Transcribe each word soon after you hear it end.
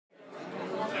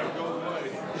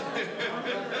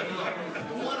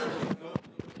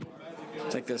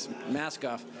Take this mask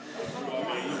off.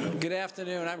 Good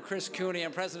afternoon. I'm Chris Cooney.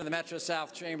 I'm president of the Metro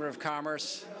South Chamber of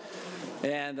Commerce.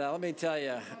 And let me tell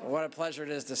you, what a pleasure it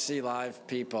is to see live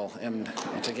people and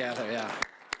together. Yeah.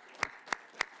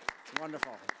 It's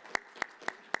wonderful.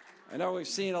 I know we've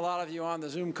seen a lot of you on the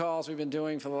Zoom calls we've been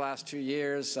doing for the last 2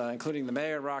 years, including the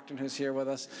mayor of Brockton, who's here with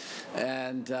us.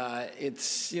 And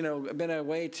it's, been a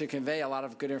way to convey a lot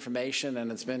of good information,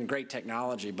 and it's been great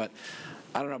technology. But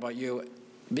I don't know about you,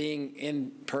 being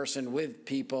in person with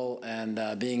people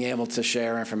and being able to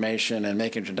share information and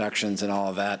make introductions and all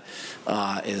of that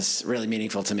is really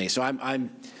meaningful to me. So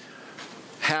I'm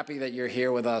happy that you're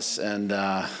here with us, and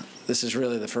this is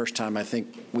really the first time I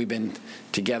think we've been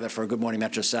together for Good Morning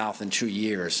Metro South in 2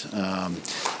 years.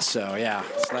 So yeah,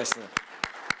 it's nice to.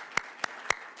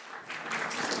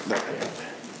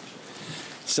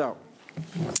 So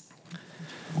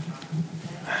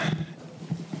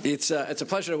it's a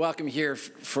pleasure to welcome you here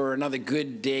for another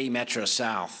Good Day Metro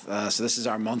South. So this is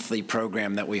our monthly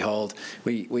program that we hold.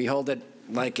 We hold it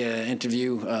like an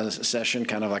interview session,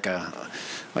 kind of like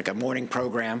a morning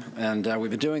program, and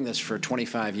we've been doing this for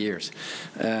 25 years,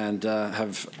 and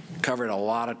have covered a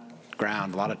lot of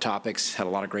ground, a lot of topics, had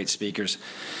a lot of great speakers.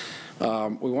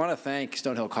 We want to thank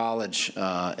Stonehill College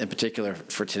in particular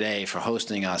for today, for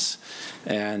hosting us.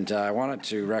 And I wanted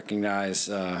to recognize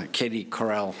Katie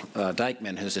Correll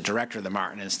Dykeman, who's the director of the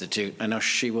Martin Institute. I know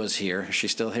she was here. Is she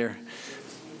still here?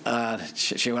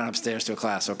 She went upstairs to a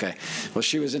class. Okay. Well,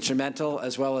 she was instrumental,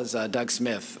 as well as Doug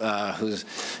Smith, who's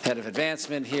head of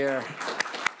advancement here.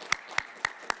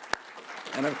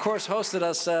 And of course hosted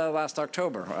us last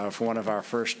October for one of our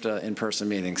first in-person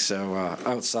meetings, so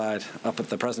outside, up at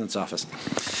the President's office.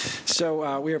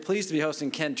 So we are pleased to be hosting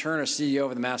Ken Turner, CEO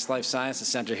of the Mass Life Sciences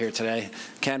Center here today.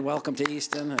 Ken, welcome to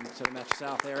Easton and to the Metro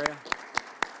South area.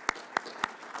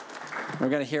 We're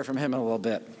going to hear from him in a little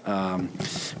bit.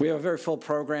 We have a very full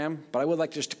program, but I would like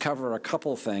just to cover a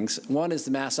couple of things. One is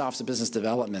the Mass Office of Business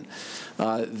Development.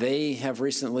 They have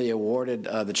recently awarded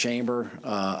the Chamber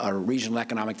a Regional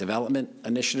Economic Development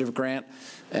Initiative grant,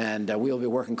 and we'll be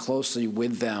working closely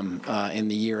with them in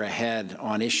the year ahead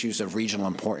on issues of regional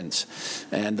importance.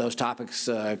 And those topics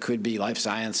could be life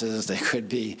sciences, they could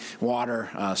be water,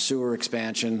 sewer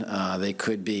expansion, they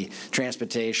could be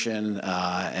transportation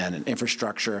and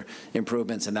infrastructure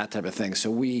improvements and that type of thing.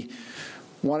 So we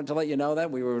wanted to let you know that.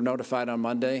 We were notified on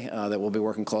Monday that we'll be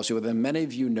working closely with them. Many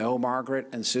of you know Margaret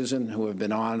and Susan, who have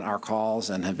been on our calls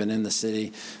and have been in the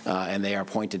city, and they are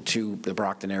appointed to the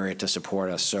Brockton area to support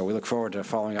us. So we look forward to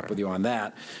following up with you on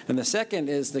that. And the second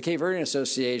is the Cape Verdean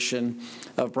Association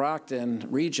of Brockton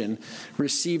Region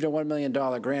received a $1 million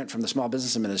grant from the Small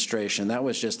Business Administration. That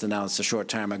was just announced a short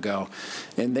time ago.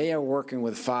 And they are working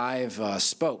with 5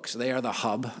 spokes. They are the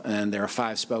hub, and there are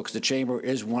 5 spokes. The Chamber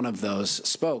is one of those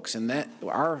spokes. And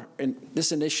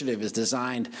this initiative is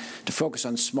designed to focus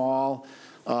on small,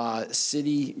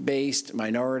 city-based,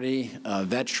 minority,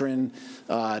 veteran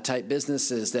type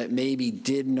businesses that maybe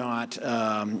did not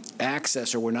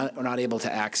access or were not able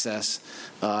to access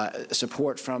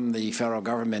support from the federal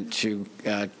government to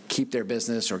keep their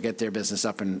business or get their business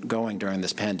up and going during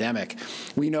this pandemic.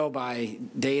 We know by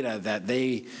data that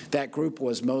that group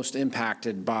was most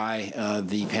impacted by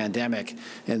the pandemic,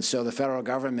 and so the federal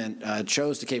government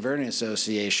chose the Cape Verdean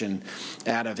Association.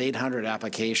 Out of 800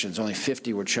 applications, only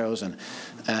 50 were chosen.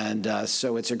 And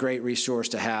so it's a great resource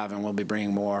to have, and we'll be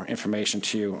bringing more information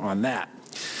to you on that.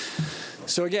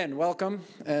 So again, welcome,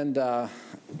 and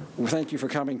thank you for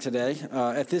coming today.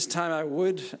 At this time, I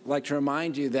would like to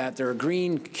remind you that there are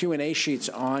green Q&A sheets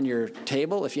on your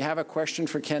table. If you have a question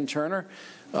for Ken Turner,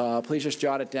 please just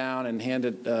jot it down and hand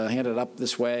it up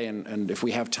this way, and if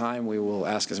we have time, we will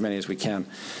ask as many as we can.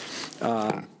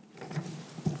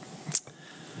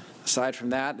 Aside from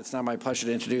that, it's now my pleasure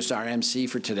to introduce our MC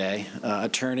for today,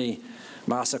 Attorney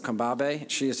Masa Kambabe.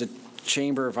 She is the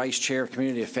Chamber Vice Chair of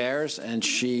Community Affairs, and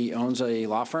she owns a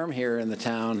law firm here in the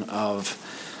town of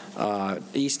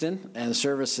Easton and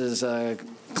services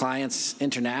clients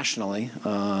internationally,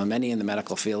 many in the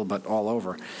medical field, but all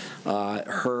over.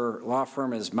 Her law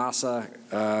firm is Masa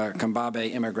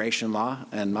Kambabe Immigration Law.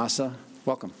 And Masa,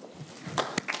 welcome.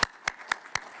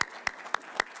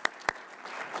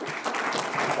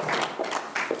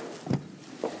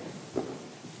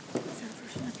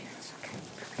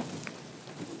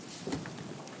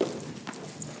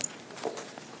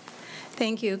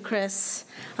 Thank you, Chris.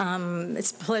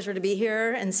 It's a pleasure to be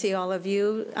here and see all of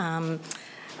you.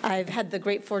 I've had the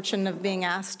great fortune of being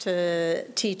asked to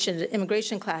teach an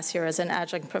immigration class here as an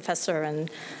adjunct professor, and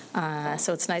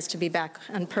so it's nice to be back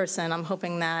in person. I'm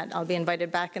hoping that I'll be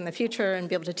invited back in the future and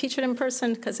be able to teach it in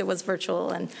person, because it was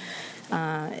virtual, and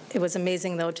it was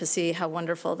amazing, though, to see how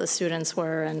wonderful the students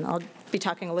were, and I'll be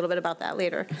talking a little bit about that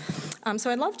later. So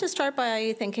I'd love to start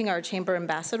by thanking our chamber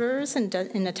ambassadors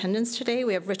in attendance today.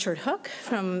 We have Richard Hook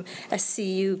from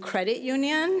SCU Credit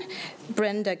Union,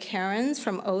 Brenda Cairns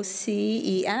from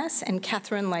OCES, and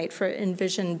Catherine Light for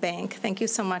Envision Bank. Thank you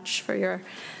so much for your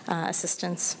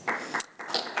assistance.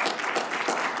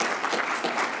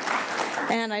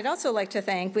 And I'd also like to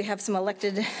thank, we have some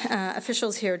elected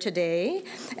officials here today,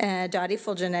 Dottie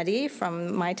Fulgenetti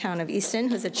from my town of Easton,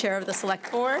 who's the chair of the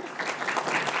select board,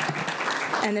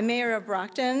 and the mayor of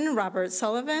Brockton, Robert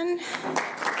Sullivan,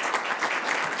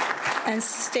 and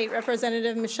State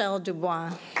Representative Michelle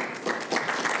Dubois.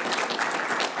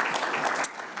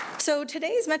 So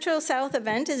today's Metro South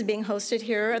event is being hosted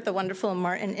here at the wonderful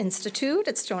Martin Institute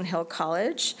at Stonehill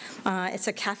College. It's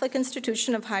a Catholic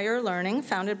institution of higher learning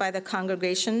founded by the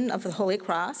Congregation of the Holy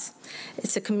Cross.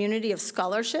 It's a community of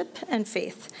scholarship and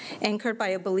faith, anchored by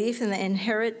a belief in the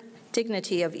inherent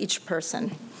dignity of each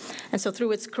person. And so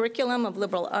through its curriculum of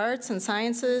liberal arts and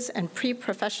sciences and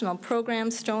pre-professional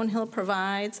programs, Stonehill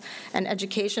provides an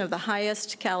education of the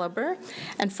highest caliber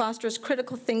and fosters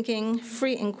critical thinking,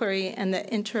 free inquiry, and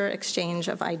the inter-exchange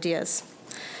of ideas.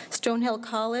 Stonehill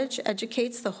College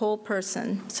educates the whole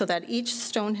person so that each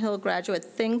Stonehill graduate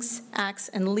thinks, acts,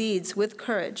 and leads with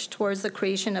courage towards the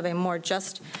creation of a more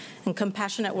just and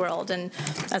compassionate world. And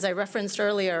as I referenced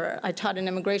earlier, I taught an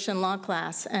immigration law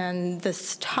class, and the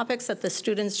topics that the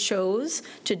students chose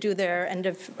to do their end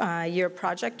of year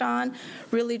project on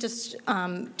really just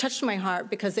touched my heart,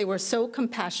 because they were so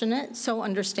compassionate, so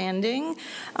understanding,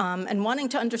 and wanting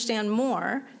to understand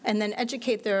more, and then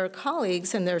educate their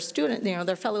colleagues and their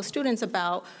their fellow students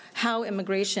about how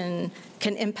immigration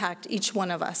can impact each one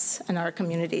of us and our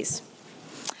communities.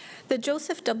 The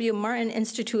Joseph W. Martin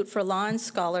Institute for Law and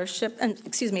Scholarship,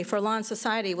 for Law and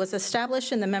Society was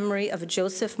established in the memory of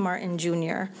Joseph Martin,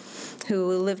 Jr.,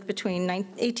 who lived between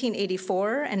 1884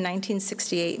 and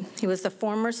 1968. He was the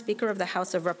former Speaker of the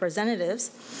House of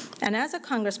Representatives, and as a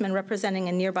congressman representing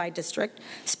a nearby district,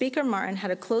 Speaker Martin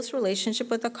had a close relationship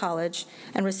with the college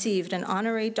and received an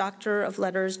honorary Doctor of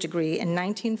Letters degree in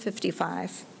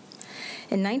 1955.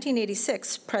 In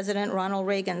 1986, President Ronald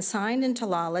Reagan signed into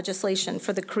law legislation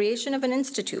for the creation of an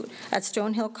institute at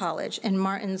Stonehill College in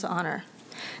Martin's honor.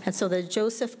 And so the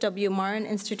Joseph W. Martin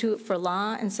Institute for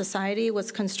Law and Society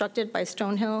was constructed by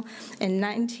Stonehill in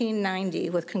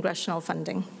 1990 with congressional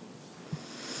funding.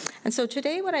 And so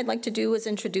today what I'd like to do is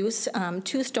introduce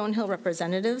two Stonehill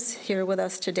representatives here with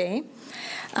us today.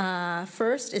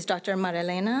 First is Dr.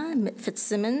 Marilena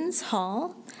Fitzsimmons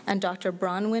Hall and Dr.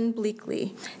 Bronwyn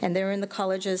Bleakley, and they're in the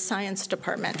college's science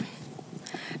department.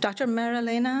 Dr.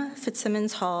 Marilena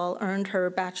Fitzsimmons Hall earned her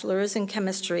bachelor's in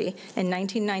chemistry in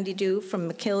 1992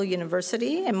 from McGill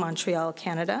University in Montreal,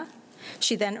 Canada.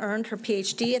 She then earned her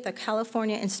PhD at the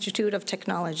California Institute of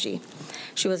Technology.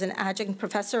 She was an adjunct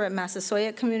professor at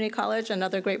Massasoit Community College,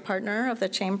 another great partner of the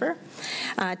chamber,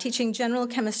 teaching general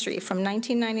chemistry from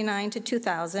 1999 to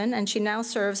 2000, and she now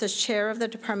serves as chair of the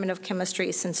Department of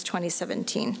Chemistry since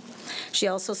 2017. She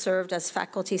also served as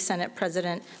faculty senate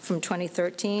president from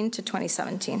 2013 to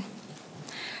 2017.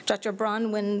 Dr.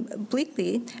 Bronwyn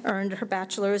Bleakley earned her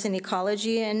bachelor's in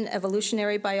ecology and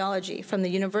evolutionary biology from the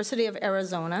University of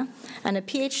Arizona and a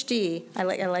PhD, I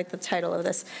like the title of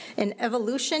this, in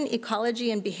evolution, ecology,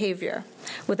 and behavior,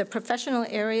 with a professional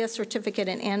area certificate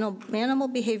in animal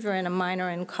behavior and a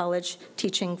minor in college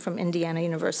teaching from Indiana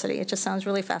University. It just sounds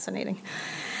really fascinating.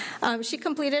 She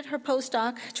completed her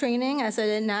postdoc training as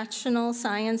a National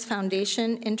Science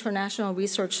Foundation International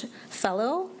Research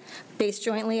Fellow, based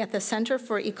jointly at the Center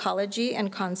for Ecology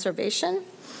and Conservation,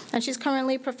 and she's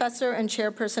currently professor and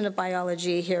chairperson of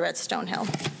biology here at Stonehill.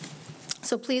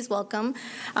 So please welcome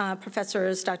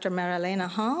Professors Dr. Marilena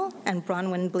Hall and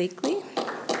Bronwyn Bleakley.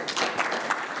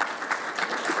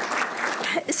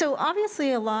 So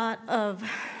obviously a lot of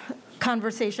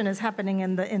conversation is happening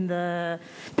in the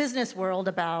business world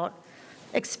about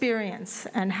experience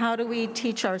and how do we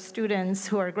teach our students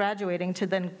who are graduating to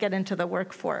then get into the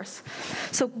workforce.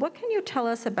 So what can you tell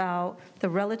us about the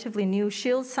relatively new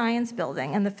Shields Science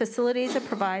Building and the facilities it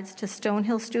provides to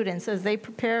Stonehill students as they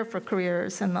prepare for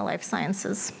careers in the life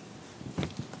sciences?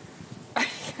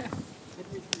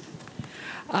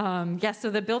 Yeah, so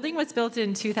the building was built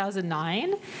in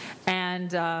 2009,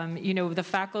 and you know, the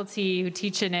faculty who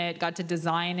teach in it got to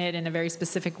design it in a very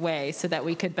specific way so that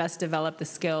we could best develop the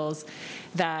skills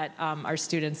that our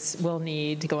students will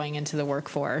need going into the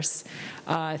workforce.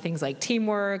 Things like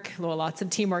teamwork, lots of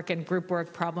teamwork and group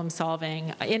work, problem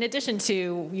solving, in addition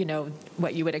to, you know,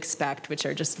 what you would expect, which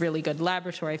are just really good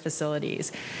laboratory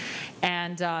facilities.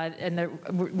 And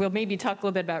we'll maybe talk a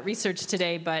little bit about research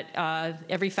today, but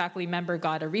every faculty member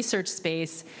got a research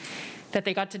space that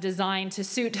they got to design to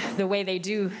suit the way they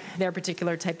do their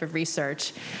particular type of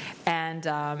research, and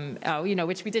you know,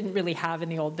 which we didn't really have in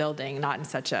the old building, not in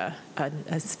such a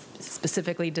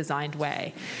specifically designed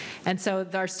way. And so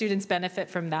our students benefit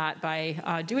from that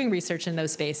by doing research in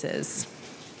those spaces.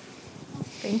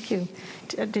 Thank you.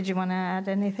 Did you want to add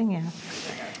anything? Yeah.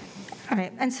 All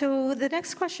right, and so the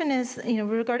next question is, you know,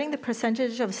 regarding the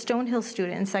percentage of Stonehill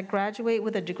students that graduate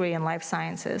with a degree in life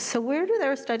sciences. So where do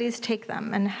their studies take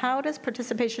them, and how does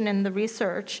participation in the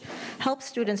research help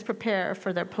students prepare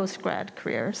for their post-grad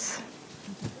careers?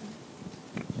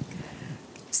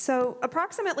 So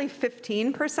approximately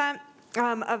 15%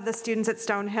 of the students at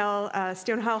Stonehill.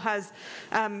 Stonehill has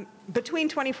between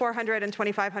 2,400 and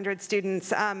 2,500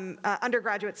 students,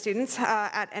 undergraduate students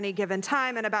at any given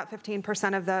time, and about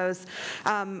 15% of those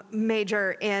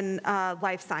major in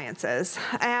life sciences.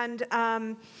 And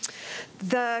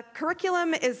the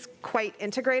curriculum is quite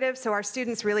integrative, so our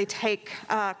students really take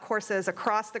courses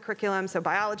across the curriculum. So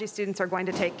biology students are going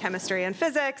to take chemistry and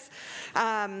physics.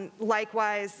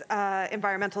 Likewise,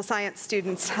 environmental science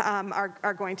students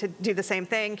are going to do the same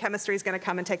thing. Chemistry is going to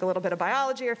come and take a little bit of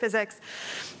biology or physics.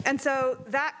 And so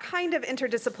that kind of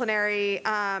interdisciplinary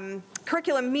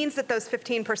curriculum means that those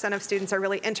 15% of students are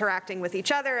really interacting with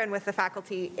each other and with the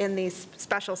faculty in these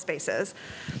special spaces.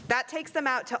 That takes them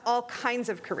out to all kinds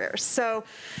of careers. So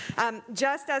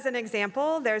just as an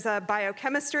example, there's a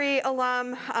biochemistry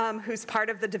alum who's part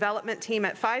of the development team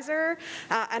at Pfizer.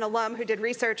 An alum who did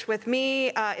research with me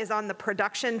is on the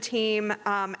production team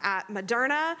at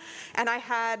Moderna. And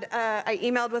I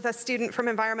emailed with a student from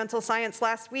environmental science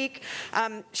last week.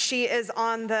 She is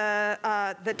on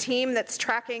the team that's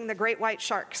tracking the great white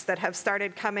sharks that have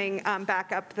started coming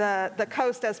back up the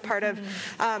coast as part of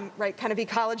right, kind of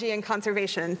ecology and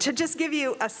conservation. To just give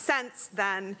you a sense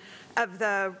then of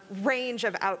the range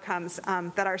of outcomes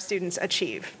that our students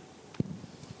achieve.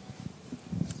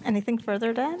 Anything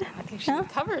further to add? I think she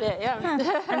covered it,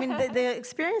 yeah. I mean, the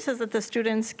experiences that the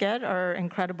students get are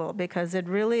incredible because it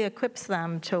really equips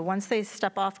them to, once they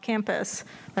step off campus,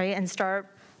 right, and start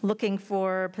looking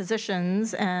for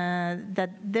positions, that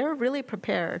they're really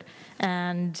prepared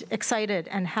and excited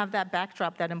and have that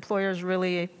backdrop that employers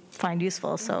really find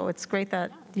useful. So it's great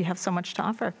that you have so much to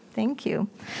offer. Thank you.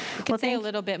 I could say a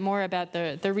little bit more about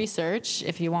the research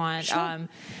if you want. Sure.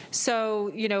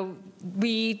 So, you know,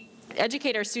 we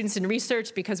educate our students in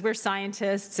research because we're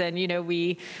scientists, and you know,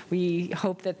 we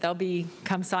hope that they'll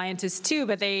become scientists too,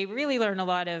 but they really learn a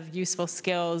lot of useful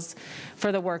skills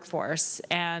for the workforce.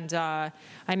 And I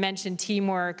mentioned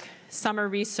teamwork. Summer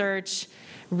research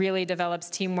really develops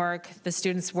teamwork. The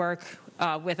students work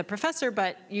with a professor,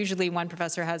 but usually one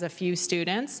professor has a few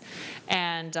students,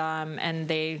 and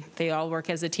they all work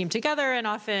as a team together. And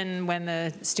often when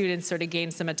the students sort of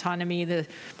gain some autonomy, the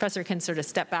professor can sort of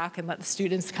step back and let the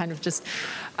students kind of just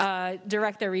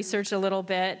direct their research a little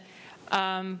bit.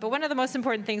 But one of the most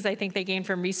important things I think they gain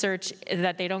from research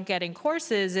that they don't get in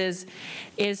courses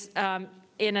is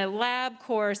in a lab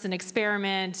course, an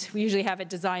experiment, we usually have it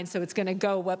designed so it's going to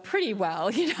go pretty well,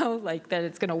 you know, like that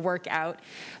it's going to work out.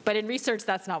 But in research,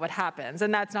 that's not what happens,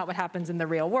 and that's not what happens in the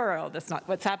real world. That's not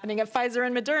what's happening at Pfizer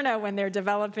and Moderna when they're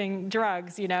developing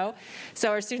drugs, you know. So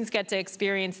our students get to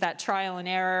experience that trial and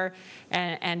error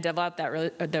and develop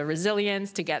that the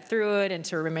resilience to get through it and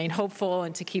to remain hopeful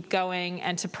and to keep going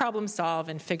and to problem solve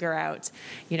and figure out,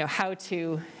 you know, how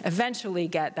to eventually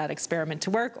get that experiment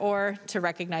to work or to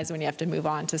recognize when you have to move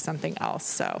on to something else.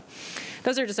 So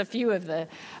those are just a few of the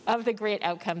great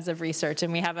outcomes of research,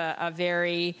 and we have a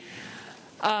very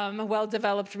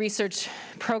well-developed research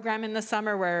program in the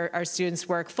summer where our students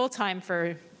work full-time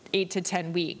for 8 to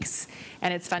 10 weeks,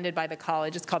 and it's funded by the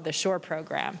college. It's called the SHORE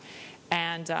program.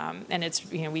 And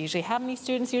it's, you know, we usually, how many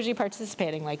students usually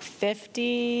participating? Like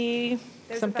 50,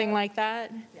 something like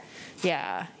that?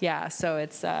 Yeah. So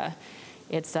it's a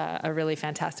really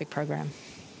fantastic program.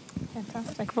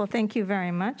 Fantastic. Well, thank you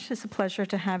very much. It's a pleasure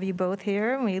to have you both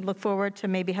here. We look forward to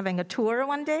maybe having a tour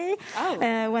one day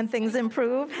when things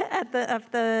improve at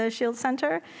the Shield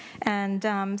Center. And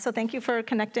so thank you for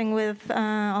connecting with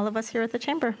all of us here at the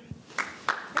Chamber.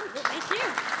 Thank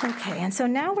you. Okay, and so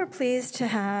now we're pleased to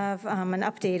have an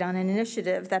update on an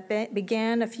initiative that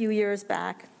began a few years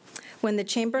back when the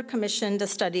Chamber commissioned a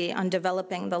study on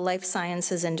developing the life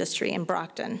sciences industry in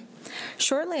Brockton.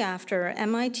 Shortly after,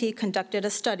 MIT conducted a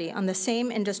study on the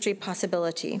same industry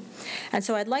possibility. And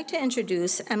so I'd like to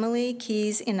introduce Emily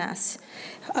Keys-Ines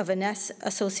of Ines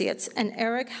Associates and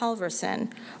Eric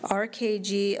Halverson,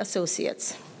 RKG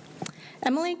Associates.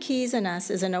 Emily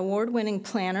Keys-Ines is an award-winning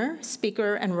planner,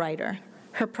 speaker, and writer.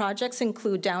 Her projects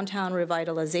include downtown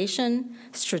revitalization,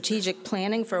 strategic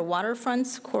planning for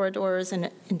waterfronts, corridors,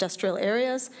 and industrial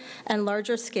areas, and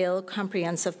larger-scale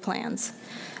comprehensive plans.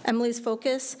 Emily's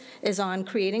focus is on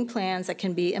creating plans that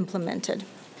can be implemented.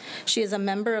 She is a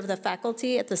member of the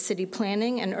faculty at the City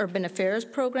Planning and Urban Affairs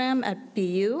program at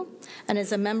BU and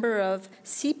is a member of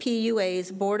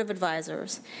CPUA's Board of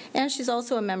Advisors, and she's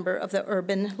also a member of the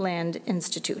Urban Land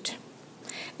Institute.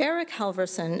 Eric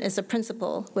Halverson is a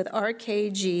principal with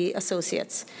RKG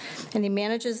Associates, and he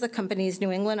manages the company's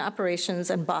New England operations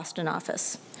and Boston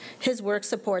office. His work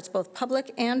supports both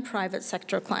public and private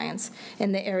sector clients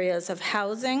in the areas of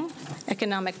housing,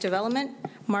 economic development,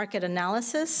 market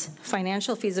analysis,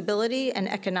 financial feasibility, and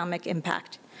economic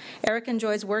impact. Eric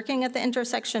enjoys working at the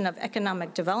intersection of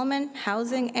economic development,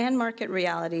 housing, and market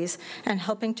realities, and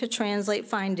helping to translate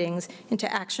findings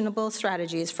into actionable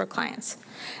strategies for clients.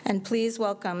 And please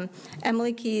welcome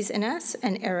Emily Keys-Ines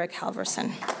and Eric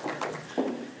Halverson.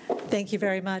 Thank you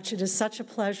very much. It is such a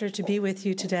pleasure to be with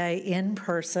you today in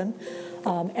person.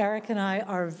 Eric and I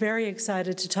are very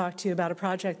excited to talk to you about a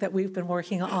project that we've been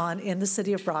working on in the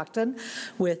city of Brockton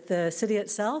with the city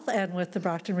itself and with the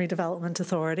Brockton Redevelopment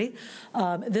Authority.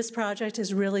 This project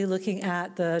is really looking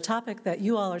at the topic that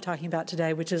you all are talking about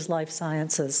today, which is life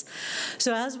sciences.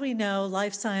 So as we know,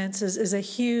 life sciences is a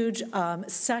huge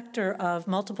sector of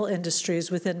multiple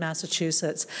industries within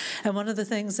Massachusetts. And one of the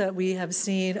things that we have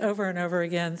seen over and over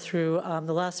again through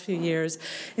the last few years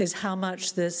is how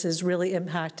much this is really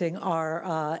impacting our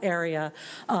area,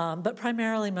 but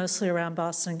primarily mostly around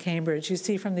Boston and Cambridge. You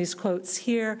see from these quotes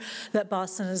here that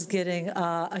Boston is getting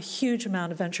a huge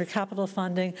amount of venture capital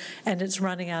funding, and it's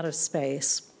running out of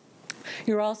space.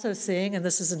 You're also seeing, and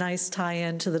this is a nice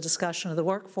tie-in to the discussion of the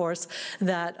workforce,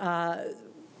 that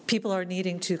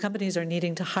companies are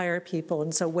needing to hire people,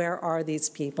 and so where are these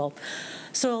people?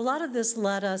 So a lot of this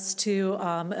led us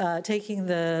to taking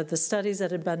the studies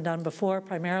that had been done before,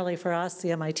 primarily for us,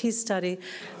 the MIT study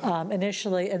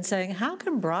initially, and saying, how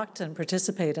can Brockton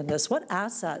participate in this? What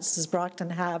assets does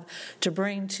Brockton have to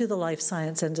bring to the life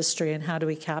science industry, and how do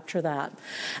we capture that?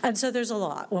 And so there's a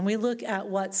lot. When we look at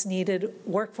what's needed,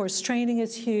 workforce training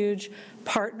is huge,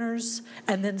 partners,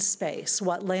 and then space,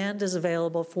 what land is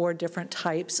available for different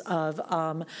types of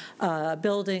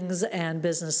buildings and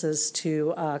businesses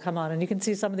to come on. And you can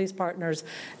see some of these partners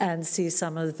and see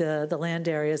some of the land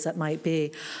areas that might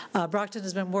be. Brockton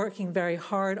has been working very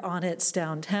hard on its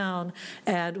downtown,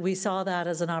 and we saw that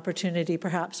as an opportunity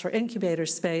perhaps for incubator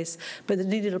space, but it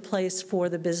needed a place for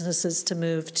the businesses to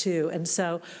move to. And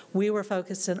so we were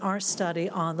focused in our study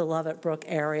on the Lovett Brook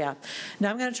area. Now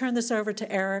I'm going to turn this over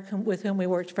to Eric, with whom we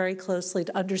worked very closely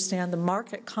to understand the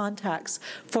market context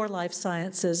for life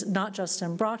sciences, not just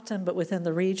in Brockton, but within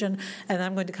the region. And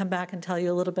I'm going to come back and tell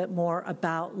you a little bit more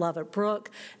about Lovett Brook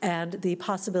and the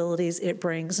possibilities it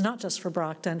brings, not just for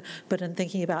Brockton, but in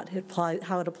thinking about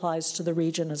how it applies to the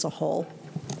region as a whole.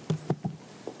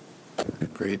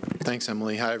 Great. Thanks,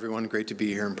 Emily. Hi, everyone. Great to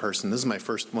be here in person. This is my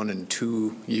first one in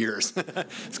 2 years.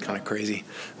 It's kind of crazy,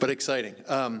 but exciting.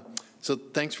 So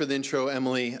thanks for the intro,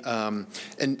 Emily.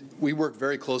 And we work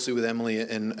very closely with Emily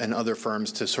and other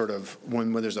firms to sort of,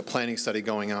 when there's a planning study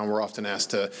going on, we're often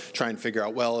asked to try and figure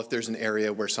out, well, if there's an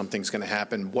area where something's going to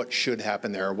happen, what should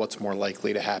happen there, what's more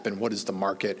likely to happen, what is the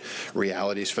market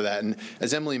realities for that? And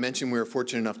as Emily mentioned, we were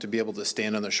fortunate enough to be able to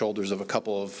stand on the shoulders of a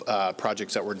couple of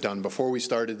projects that were done before we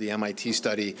started, the MIT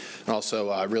study, and also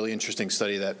a really interesting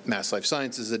study that Mass Life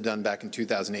Sciences had done back in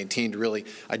 2018 to really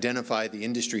identify the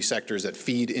industry sectors that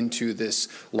feed into this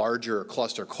larger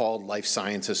cluster called life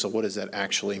sciences. So what does that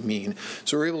actually mean?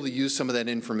 So we're able to use some of that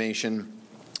information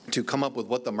to come up with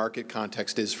what the market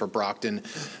context is for Brockton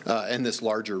and this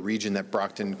larger region that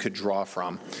Brockton could draw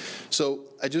from. So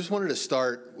I just wanted to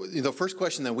start, the first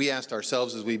question that we asked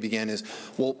ourselves as we began is,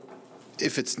 well,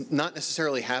 if it's not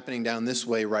necessarily happening down this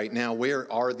way right now,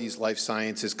 where are these life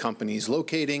sciences companies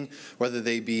locating, whether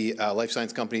they be life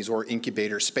science companies or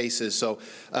incubator spaces? So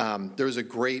there was a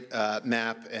great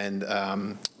map and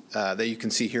that you can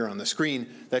see here on the screen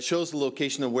that shows the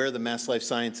location of where the Mass Life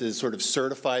Sciences sort of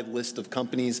certified list of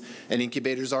companies and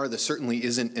incubators are. This certainly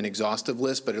isn't an exhaustive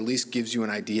list, but at least gives you an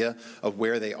idea of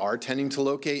where they are tending to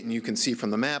locate. And you can see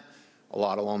from the map, a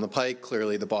lot along the pike,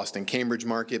 clearly the Boston-Cambridge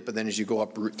market, but then as you go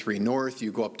up Route 3 north,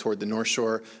 you go up toward the North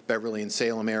Shore, Beverly and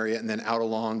Salem area, and then out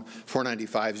along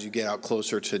 495 as you get out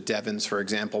closer to Devens, for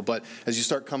example. But as you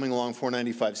start coming along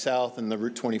 495 south and the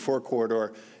Route 24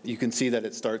 corridor, you can see that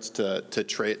it starts to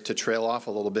trail off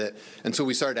a little bit. And so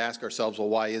we started to ask ourselves, well,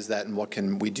 why is that, and what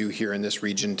can we do here in this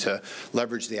region to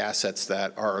leverage the assets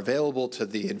that are available to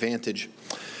the advantage?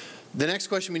 The next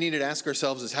question we needed to ask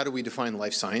ourselves is, how do we define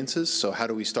life sciences? So how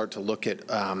do we start to look at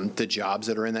the jobs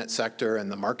that are in that sector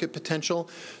and the market potential?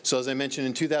 So as I mentioned,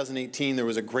 in 2018, there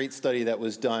was a great study that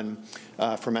was done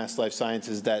for Mass Life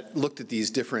Sciences that looked at these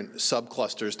different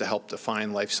subclusters to help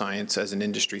define life science as an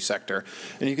industry sector.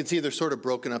 And you can see they're sort of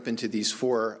broken up into these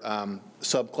four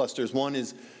subclusters. One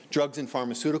is drugs and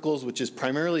pharmaceuticals, which is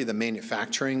primarily the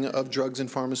manufacturing of drugs and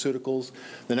pharmaceuticals.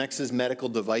 The next is medical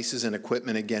devices and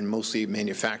equipment, again, mostly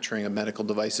manufacturing of medical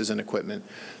devices and equipment.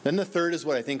 Then the third is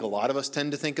what I think a lot of us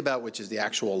tend to think about, which is the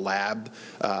actual lab,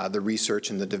 the research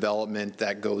and the development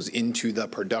that goes into the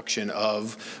production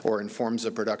of or informs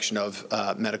the production of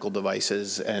medical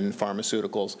devices and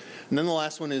pharmaceuticals. And then the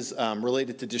last one is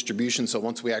related to distribution. So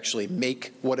once we actually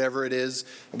make whatever it is,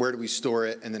 where do we store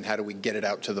it, and then how do we get it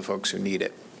out to the folks who need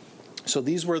it? So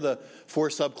these were the four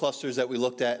subclusters that we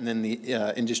looked at, and then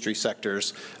the industry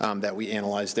sectors that we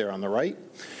analyzed there on the right.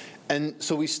 And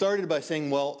so we started by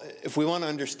saying, well, if we want to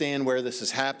understand where this is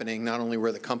happening, not only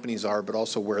where the companies are, but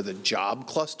also where the job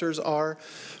clusters are,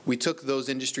 we took those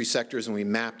industry sectors and we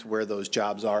mapped where those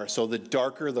jobs are. So the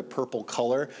darker the purple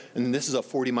color, and this is a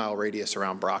 40-mile radius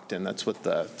around Brockton. That's what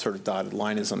the sort of dotted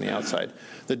line is on the outside.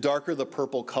 The darker the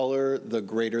purple color, the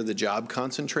greater the job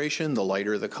concentration. The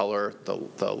lighter the color,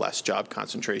 the less job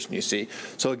concentration you see.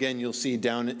 So again, you'll see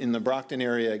down in the Brockton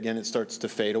area, again, it starts to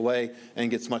fade away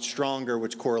and gets much stronger,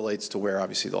 which correlates to where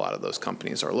obviously a lot of those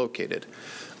companies are located.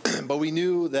 But we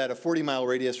knew that a 40-mile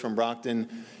radius from Brockton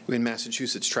in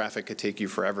Massachusetts, traffic could take you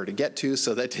forever to get to,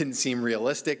 so that didn't seem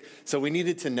realistic. So we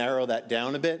needed to narrow that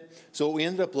down a bit. So what we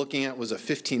ended up looking at was a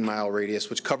 15-mile radius,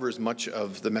 which covers much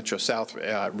of the Metro South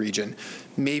region.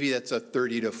 Maybe that's a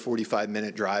 30 to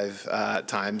 45-minute drive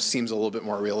time. Seems a little bit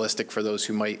more realistic for those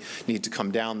who might need to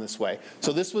come down this way.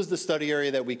 So this was the study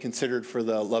area that we considered for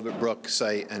the Lovett Brook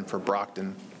site and for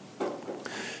Brockton.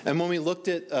 And when we looked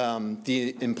at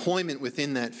the employment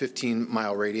within that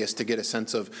 15-mile radius to get a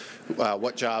sense of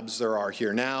what jobs there are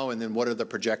here now, and then what are the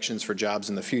projections for jobs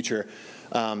in the future,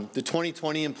 the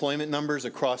 2020 employment numbers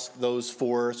across those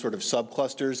four sort of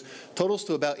subclusters totals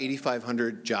to about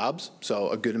 8,500 jobs,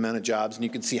 so a good amount of jobs. And you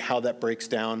can see how that breaks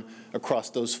down across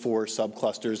those four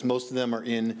subclusters. Most of them are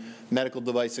in medical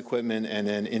device equipment and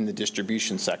then in the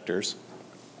distribution sectors.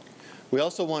 We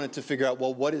also wanted to figure out,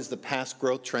 well, what has the past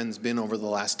growth trends been over the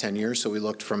last 10 years? So we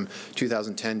looked from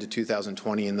 2010 to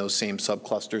 2020 in those same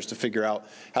subclusters to figure out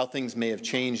how things may have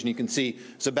changed. And you can see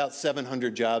it's about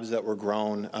 700 jobs that were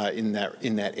grown in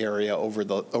that area over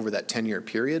that 10-year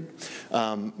period.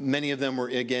 Many of them were,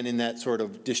 again, in that sort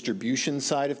of distribution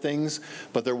side of things,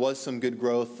 but there was some good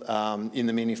growth in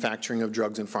the manufacturing of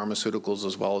drugs and pharmaceuticals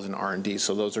as well as in R&D.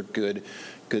 So those are good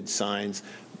signs.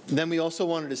 And then we also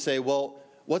wanted to say, well,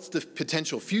 what's the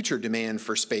potential future demand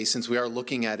for space, since we are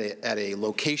looking at a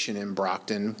location in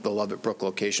Brockton, the Lovett Brook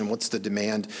location? What's the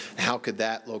demand? How could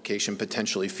that location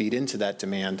potentially feed into that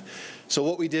demand? So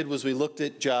what we did was we looked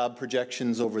at job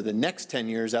projections over the next 10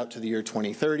 years out to the year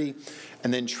 2030,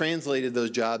 and then translated those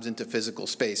jobs into physical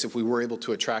space. If we were able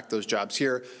to attract those jobs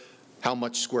here, how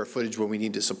much square footage will we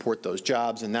need to support those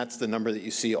jobs? And that's the number that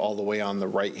you see all the way on the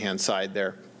right-hand side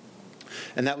there.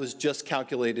 And that was just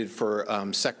calculated for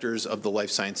sectors of the life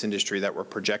science industry that were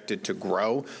projected to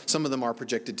grow. Some of them are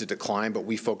projected to decline, but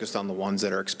we focused on the ones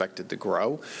that are expected to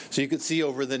grow. So you could see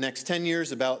over the next 10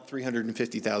 years, about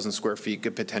 350,000 square feet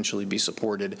could potentially be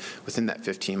supported within that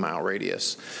 15-mile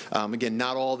radius. Again,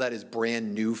 not all that is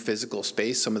brand new physical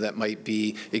space. Some of that might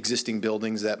be existing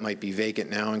buildings that might be vacant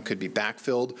now and could be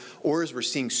backfilled. Or as we're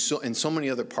seeing in so many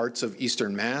other parts of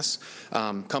Eastern Mass,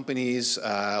 companies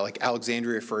like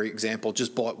Alexandria, for example,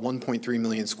 just bought 1.3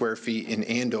 million square feet in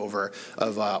Andover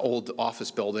of old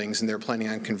office buildings, and they're planning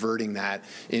on converting that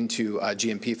into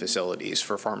GMP facilities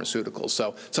for pharmaceuticals.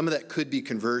 So some of that could be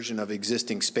conversion of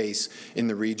existing space in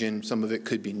the region. Some of it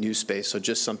could be new space, so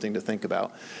just something to think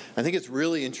about. I think it's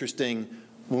really interesting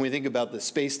when we think about the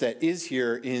space that is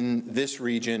here in this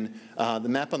region, the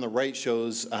map on the right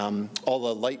shows all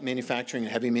the light manufacturing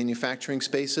and heavy manufacturing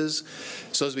spaces.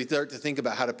 So as we start to think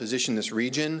about how to position this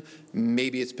region,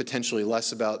 maybe it's potentially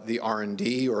less about the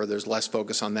R&D, or there's less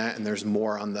focus on that, and there's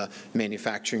more on the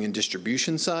manufacturing and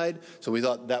distribution side. So we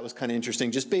thought that was kind of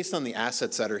interesting, just based on the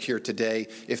assets that are here today,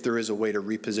 if there is a way to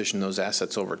reposition those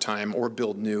assets over time or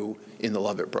build new in the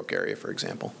Lovett Brook area, for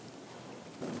example.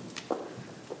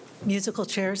 Musical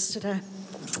chairs today.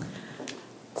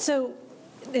 So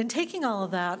in taking all of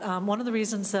that, one of the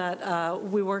reasons that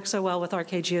we work so well with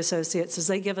RKG Associates is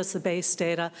they give us the base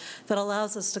data that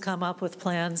allows us to come up with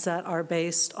plans that are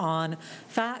based on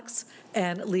facts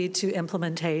and lead to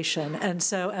implementation. And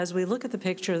so as we look at the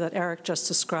picture that Eric just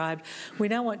described, we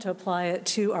now want to apply it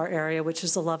to our area, which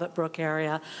is the Lovett Brook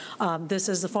area. This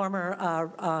is the former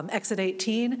exit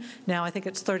 18. Now I think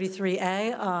it's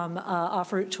 33A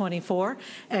off Route 24.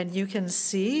 And you can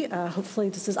see, hopefully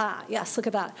this is, yes, look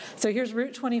at that. So here's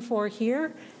Route 24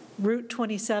 here, Route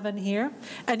 27 here,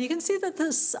 and you can see that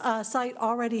this site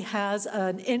already has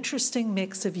an interesting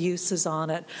mix of uses on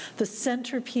it. The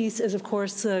centerpiece is, of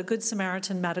course, the Good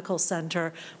Samaritan Medical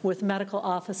Center with medical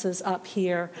offices up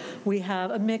here. We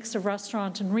have a mix of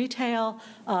restaurant and retail.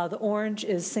 The orange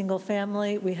is single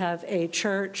family. We have a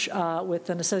church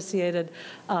with an associated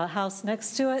house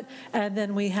next to it, and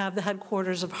then we have the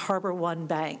headquarters of Harbor One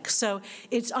Bank. So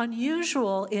it's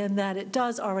unusual in that it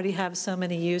does already have so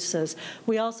many uses.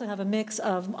 We also have a mix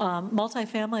of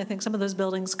multifamily. I think some of those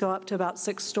buildings go up to about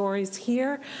 6 stories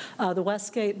here. The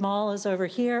Westgate Mall is over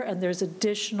here, and there's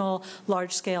additional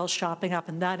large-scale shopping up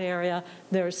in that area.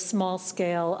 There's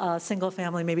small-scale,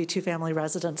 single-family, maybe 2-family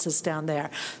residences down there.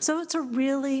 So it's a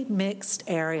really mixed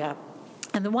area.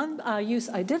 And the one use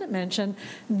I didn't mention,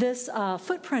 this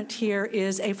footprint here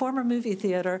is a former movie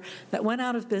theater that went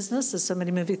out of business, as so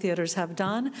many movie theaters have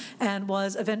done, and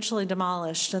was eventually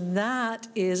demolished. And that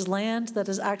is land that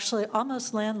is actually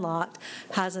almost landlocked,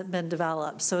 hasn't been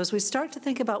developed. So as we start to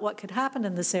think about what could happen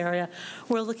in this area,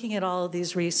 we're looking at all of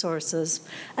these resources.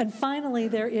 And finally,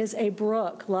 there is a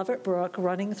brook, Lovett Brook,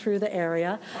 running through the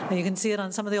area. And you can see it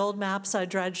on some of the old maps I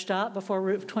dredged up before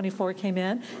Route 24 came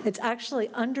in. It's actually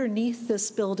underneath this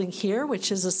building here,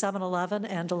 which is a 7-Eleven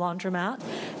and a laundromat,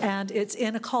 and it's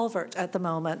in a culvert at the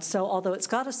moment. So although it's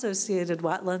got associated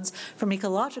wetlands, from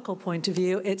ecological point of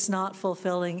view, it's not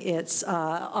fulfilling its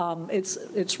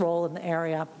role in the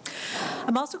area.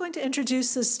 I'm also going to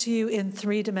introduce this to you in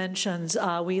 3 dimensions.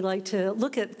 We like to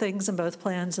look at things in both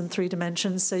plans in 3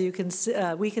 dimensions, so you can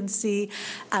we can see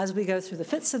as we go through the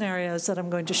fit scenarios that I'm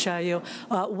going to show you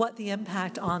what the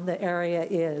impact on the area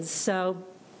is. So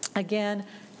again,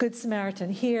 Good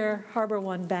Samaritan here, Harbor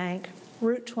One Bank,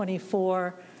 Route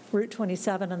 24, Route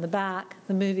 27 in the back,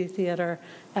 the movie theater,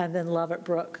 and then Lovett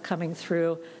Brook coming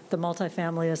through. The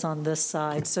multifamily is on this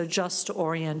side, so just to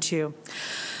orient you.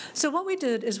 So what we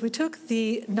did is we took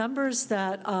the numbers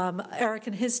that Eric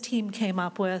and his team came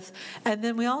up with, and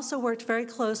then we also worked very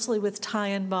closely with Ty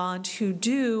and Bond, who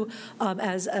do,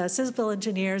 as civil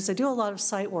engineers, they do a lot of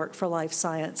site work for life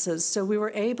sciences. So we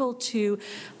were able to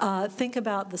think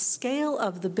about the scale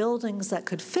of the buildings that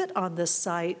could fit on this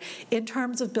site in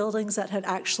terms of buildings that had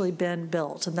actually been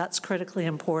built, and that's critically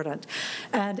important.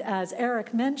 And as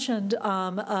Eric mentioned,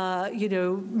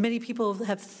 many people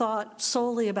have thought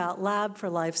solely about lab for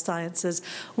life sciences.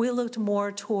 We looked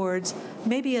more towards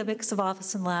maybe a mix of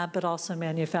office and lab, but also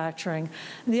manufacturing.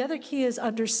 And the other key is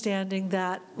understanding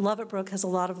that Lovett Brook has a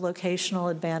lot of locational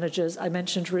advantages. I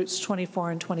mentioned routes 24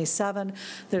 and 27.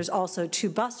 There's also 2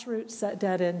 bus routes that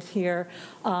dead end here,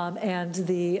 and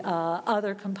the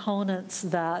other components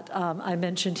that I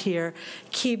mentioned here,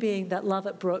 key being that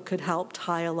Lovett Brook could help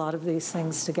tie a lot of these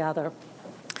things together.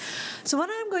 So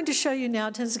what I'm going to show you now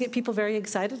tends to get people very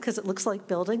excited because it looks like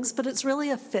buildings, but it's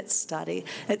really a fit study.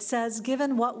 It says,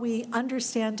 given what we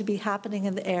understand to be happening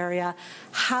in the area,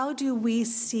 how do we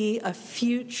see a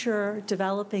future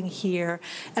developing here?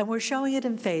 And we're showing it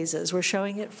in phases. We're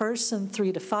showing it first in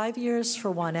 3 to 5 years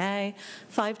for 1A,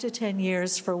 5 to 10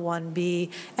 years for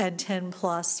 1B, and 10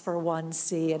 plus for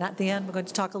 1C. And at the end, we're going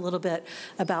to talk a little bit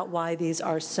about why these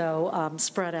are so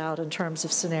spread out in terms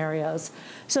of scenarios.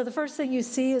 So the first thing you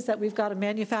see is that we've got a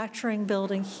manufacturing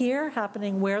building here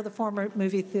happening where the former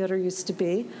movie theater used to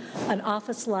be, an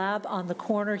office lab on the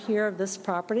corner here of this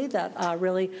property that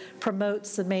really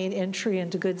promotes the main entry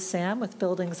into Good Sam with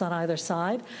buildings on either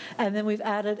side. And then we've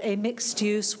added a mixed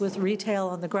use with retail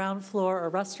on the ground floor, a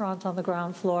restaurant on the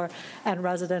ground floor, and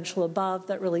residential above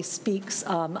that really speaks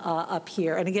up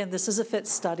here. And again, this is a fit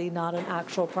study, not an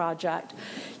actual project.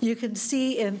 You can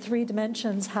see in 3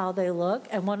 dimensions how they look,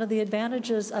 and one of the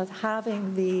advantages of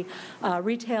having the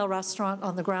retail restaurant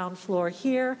on the ground floor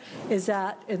here is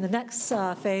that in the next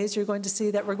phase, you're going to see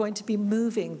that we're going to be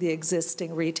moving the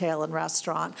existing retail and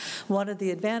restaurant. One of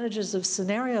the advantages of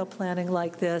scenario planning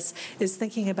like this is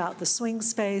thinking about the swing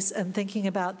space and thinking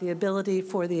about the ability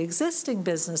for the existing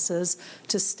businesses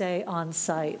to stay on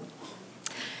site.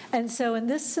 And so in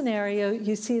this scenario,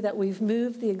 you see that we've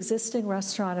moved the existing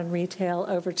restaurant and retail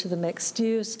over to the mixed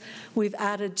use. We've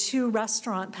added 2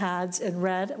 restaurant pads in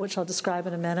red, which I'll describe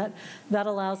in a minute. That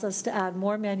allows us to add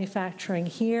more manufacturing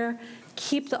here,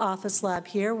 keep the office lab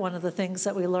here. One of the things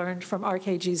that we learned from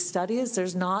RKG's study is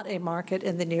there's not a market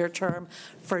in the near term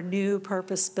for new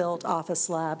purpose-built office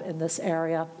lab in this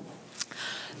area.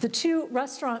 The 2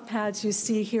 restaurant pads you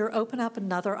see here open up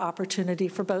another opportunity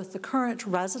for both the current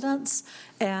residents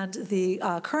and the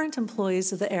current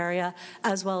employees of the area,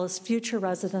 as well as future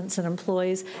residents and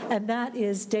employees, and that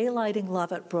is daylighting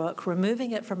Lovett Brook,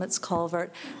 removing it from its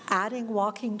culvert, adding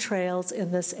walking trails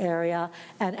in this area,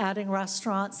 and adding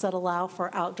restaurants that allow for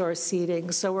outdoor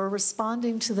seating. So we're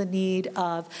responding to the need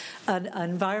of an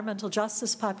environmental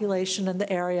justice population in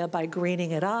the area by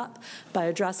greening it up, by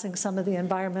addressing some of the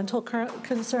environmental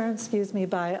concerns,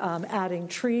 by adding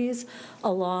trees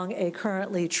along a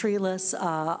currently treeless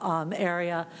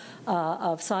area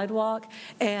of sidewalk,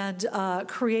 and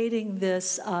creating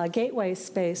this gateway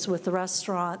space with the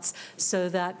restaurants so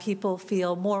that people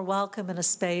feel more welcome in a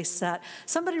space that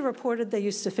somebody reported they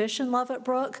used to fish in Lovett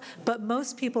Brook, but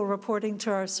most people reporting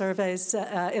to our surveys,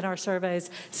 in our surveys,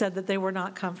 said that they were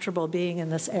not comfortable being in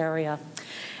this area.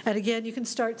 And again, you can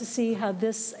start to see how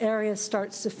this area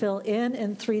starts to fill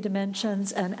in 3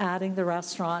 dimensions and adding the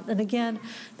restaurant. And again,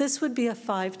 this would be a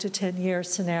 5 to 10 year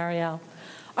scenario.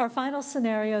 Our final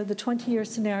scenario, the 20-year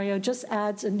scenario, just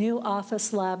adds a new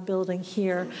office lab building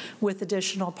here with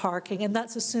additional parking. And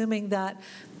that's assuming that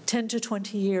 10 to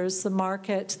 20 years, the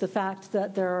market, the fact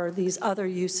that there are these other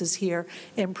uses here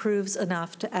improves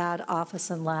enough to add office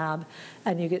and lab,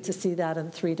 and you get to see that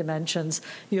in 3 dimensions.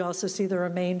 You also see the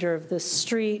remainder of this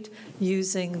street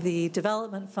using the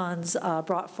development funds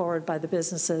brought forward by the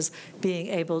businesses being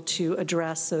able to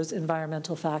address those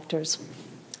environmental factors.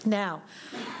 Now,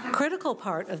 critical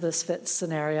part of this fit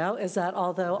scenario is that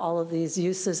although all of these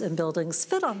uses and buildings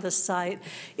fit on this site,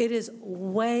 it is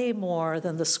way more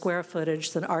than the square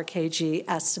footage than RKG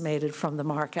estimated from the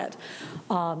market.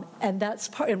 And that's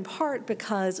in part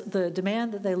because the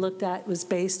demand that they looked at was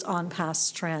based on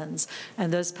past trends.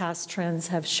 And those past trends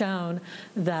have shown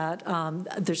that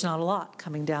there's not a lot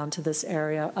coming down to this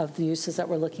area of the uses that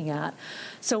we're looking at.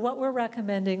 So what we're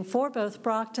recommending for both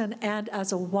Brockton and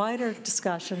as a wider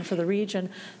discussion for the region,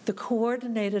 the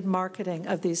coordinated marketing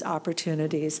of these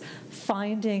opportunities,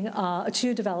 finding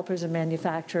 2 developers and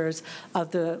manufacturers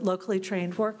of the locally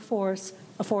trained workforce,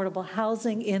 affordable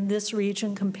housing in this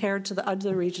region compared to the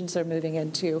other regions they're moving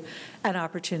into, and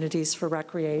opportunities for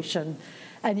recreation.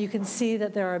 And you can see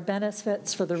that there are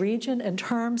benefits for the region in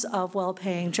terms of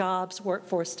well-paying jobs,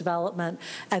 workforce development,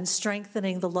 and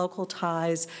strengthening the local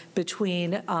ties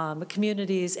between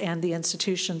communities and the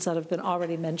institutions that have been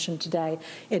already mentioned today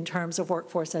in terms of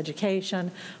workforce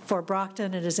education. For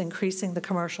Brockton, it is increasing the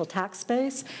commercial tax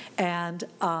base, and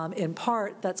in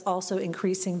part, that's also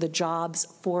increasing the jobs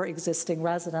for existing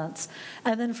residents.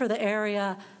 And then for the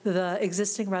area, the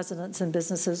existing residents and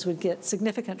businesses would get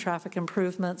significant traffic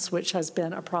improvements, which has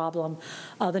been a problem,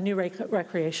 the new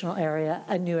recreational area,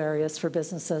 and new areas for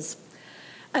businesses.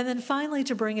 And then finally,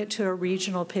 to bring it to a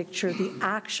regional picture, the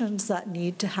actions that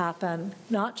need to happen,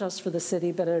 not just for the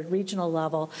city, but at a regional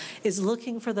level, is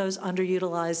looking for those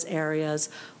underutilized areas.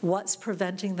 What's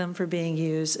preventing them from being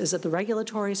used? Is it the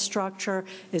regulatory structure?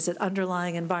 Is it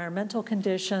underlying environmental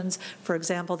conditions? For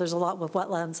example, there's a lot with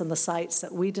wetlands in the sites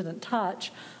that we didn't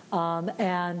touch.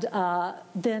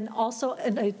 Then also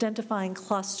identifying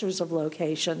clusters of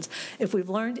locations. If we've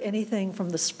learned anything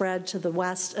from the spread to the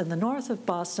west and the north of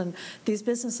Boston, these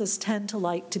businesses tend to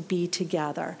like to be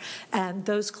together. And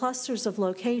those clusters of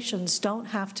locations don't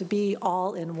have to be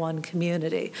all in one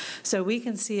community. So we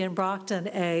can see in Brockton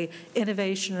a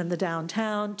innovation in the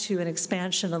downtown to an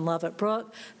expansion in Lovett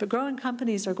Brook, but growing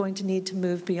companies are going to need to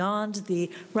move beyond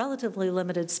the relatively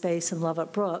limited space in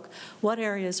Lovett Brook. What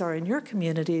areas are in your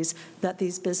communities that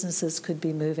these businesses could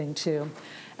be moving to?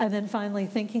 And then finally,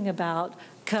 thinking about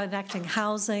connecting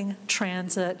housing,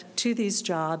 transit to these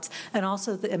jobs, and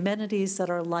also the amenities that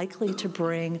are likely to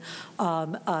bring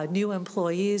new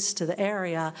employees to the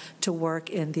area to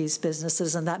work in these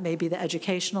businesses. And that may be the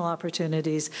educational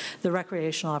opportunities, the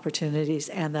recreational opportunities,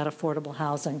 and that affordable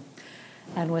housing.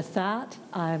 And with that,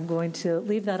 I'm going to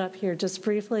leave that up here just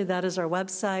briefly. That is our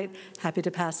website. Happy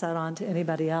to pass that on to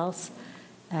anybody else.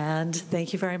 And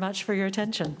thank you very much for your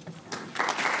attention.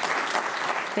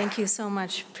 Thank you so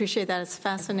much. Appreciate that. It's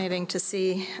fascinating to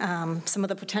see some of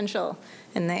the potential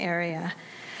in the area.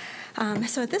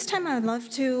 So at this time, I would love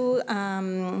to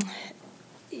I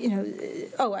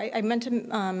meant to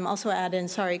also add in,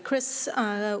 sorry, Chris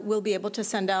will be able to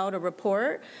send out a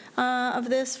report of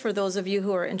this for those of you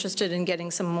who are interested in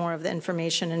getting some more of the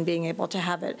information and being able to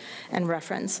have it and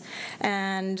reference.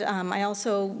 And I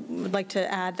also would like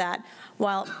to add that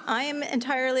while I am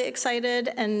entirely excited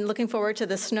and looking forward to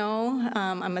the snow,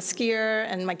 I'm a skier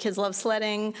and my kids love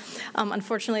sledding.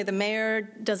 Unfortunately, the mayor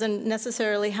doesn't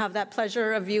necessarily have that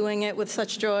pleasure of viewing it with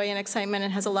such joy and excitement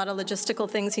and has a lot of logistical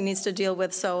things he needs to deal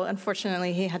with. So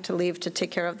unfortunately, he had to leave to take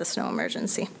care of the snow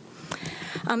emergency.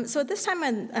 So at this time,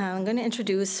 I'm going to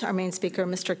introduce our main speaker,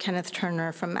 Mr. Kenneth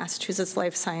Turner from Massachusetts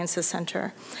Life Sciences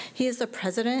Center. He is the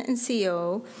president and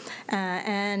CEO,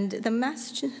 and the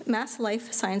Mass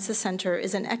Life Sciences Center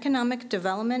is an economic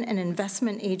development and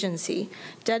investment agency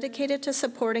dedicated to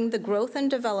supporting the growth and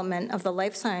development of the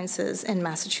life sciences in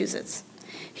Massachusetts.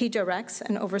 He directs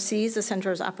and oversees the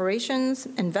center's operations,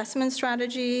 investment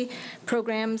strategy,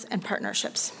 programs, and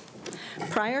partnerships.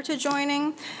 Prior to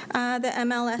joining the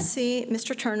MLSC,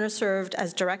 Mr. Turner served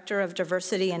as Director of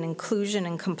Diversity and Inclusion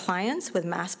and Compliance with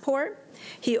Massport.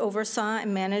 He oversaw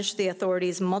and managed the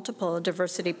authority's multiple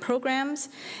diversity programs,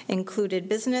 including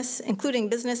business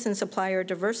and supplier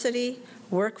diversity,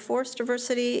 workforce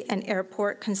diversity, and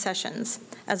airport concessions,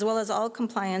 as well as all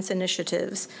compliance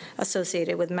initiatives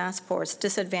associated with Massport's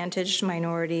disadvantaged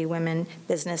minority women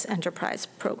business enterprise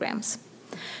programs.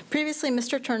 Previously,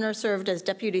 Mr. Turner served as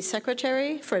Deputy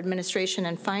Secretary for Administration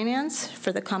and Finance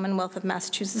for the Commonwealth of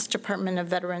Massachusetts Department of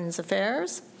Veterans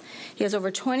Affairs. He has over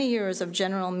 20 years of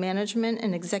general management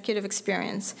and executive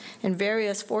experience in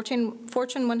various Fortune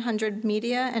 100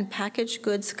 media and packaged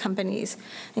goods companies,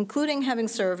 including having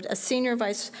served as Senior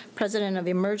Vice President of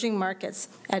Emerging Markets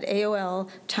at AOL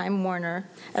Time Warner,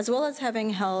 as well as having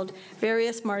held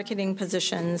various marketing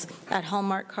positions at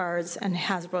Hallmark Cards and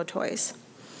Hasbro Toys.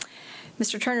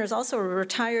 Mr. Turner is also a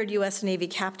retired U.S. Navy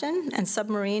captain and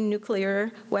submarine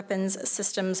nuclear weapons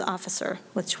systems officer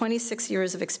with 26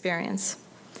 years of experience.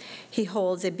 He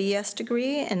holds a BS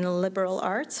degree in liberal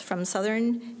arts from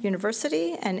Southern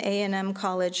University and A&M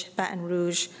College, Baton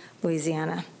Rouge,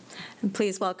 Louisiana. And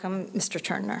please welcome Mr.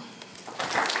 Turner.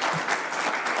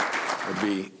 I'll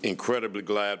be incredibly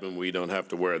glad when we don't have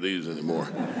to wear these anymore.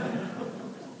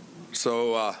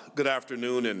 So good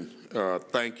afternoon, and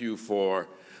thank you for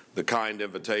the kind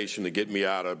invitation to get me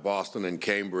out of Boston and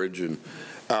Cambridge and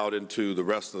out into the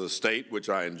rest of the state, which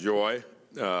I enjoy.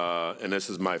 And this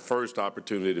is my first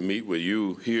opportunity to meet with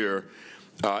you here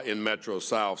in Metro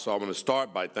South. So I want to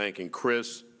start by thanking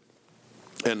Chris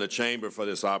and the Chamber for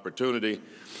this opportunity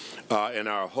and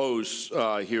our hosts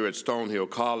here at Stonehill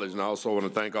College. And I also want to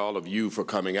thank all of you for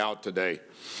coming out today.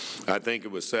 I think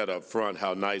it was said up front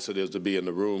how nice it is to be in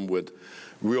the room with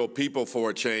real people for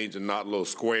a change and not little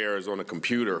squares on a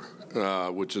computer,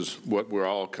 which is what we're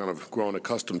all kind of grown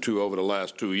accustomed to over the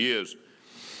last 2 years.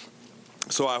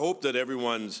 So I hope that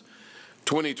everyone's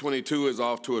 2022 is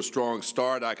off to a strong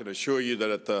start. I can assure you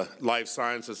that at the Life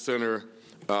Sciences Center,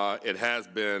 it has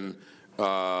been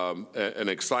an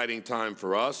exciting time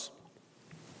for us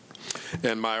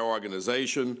and my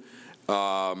organization.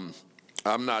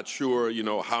 I'm not sure,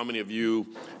 how many of you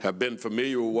have been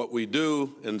familiar with what we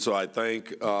do, and so I thank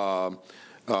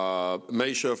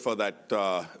Meisha for that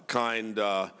kind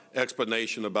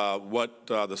explanation about what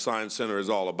the Science Center is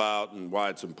all about and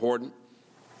why it's important.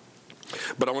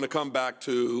 But I want to come back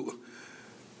to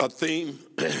a theme,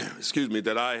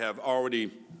 that I have already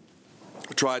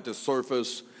tried to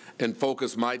surface and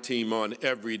focus my team on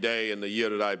every day in the year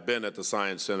that I've been at the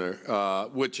Science Center,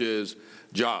 which is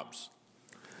jobs.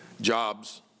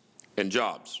 Jobs and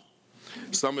jobs.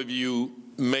 Some of you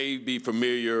may be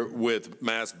familiar with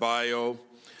MassBio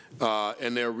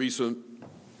and their recent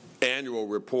annual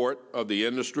report of the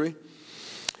industry.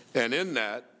 And in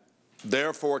that,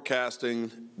 they're forecasting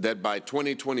that by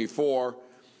 2024,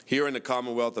 here in the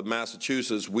Commonwealth of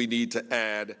Massachusetts, we need to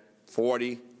add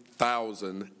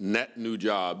 40,000 net new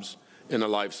jobs in the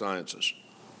life sciences.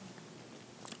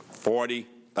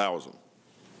 40,000.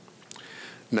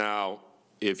 Now,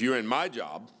 if you're in my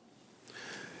job,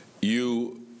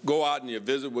 you go out and you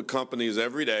visit with companies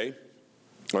every day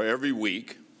or every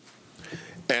week,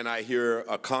 and I hear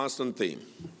a constant theme.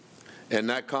 And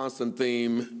that constant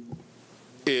theme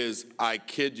is, I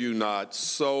kid you not,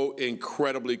 so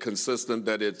incredibly consistent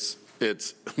that it's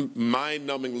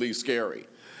mind-numbingly scary,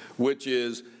 which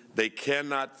is they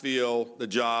cannot fill the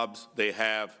jobs they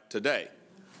have today.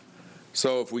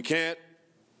 So if we can't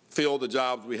fill the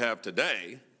jobs we have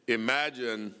today,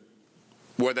 imagine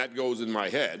where that goes in my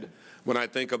head when I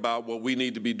think about what we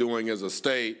need to be doing as a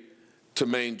state to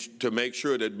make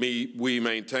sure that we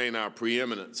maintain our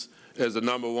preeminence as the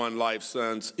 #1 life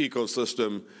science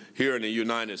ecosystem here in the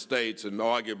United States and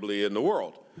arguably in the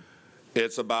world.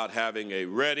 It's about having a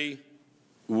ready,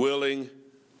 willing,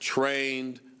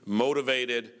 trained,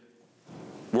 motivated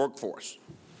workforce.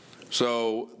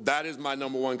 So that is my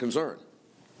 #1 concern,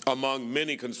 among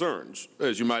many concerns,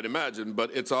 as you might imagine,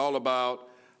 but it's all about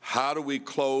how do we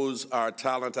close our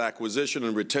talent acquisition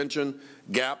and retention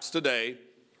gaps today,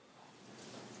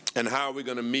 and how are we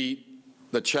going to meet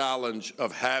the challenge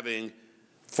of having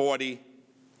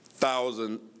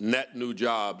 40,000 net new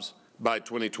jobs by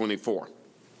 2024.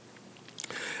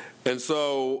 And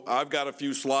so I've got a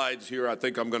few slides here I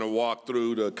think I'm going to walk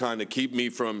through to kind of keep me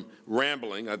from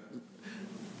rambling.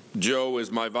 Joe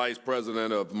is my Vice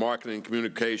President of Marketing and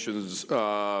Communications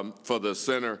for the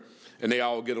center, and they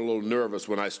all get a little nervous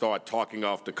when I start talking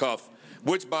off the cuff,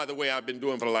 which, by the way, I've been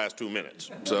doing for the last 2 minutes.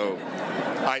 So,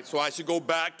 so I should go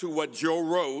back to what Joe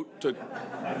wrote to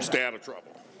stay out of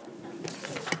trouble.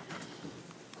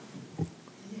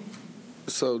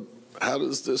 So how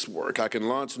does this work? I can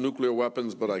launch nuclear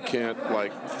weapons, but I can't,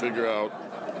 like, figure out.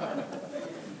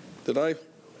 Did I?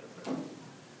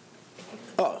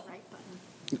 Oh.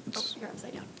 You're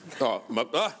upside down. Oh,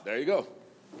 there you go.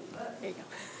 There you go.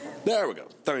 There we go.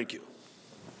 Thank you.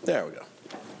 There we go.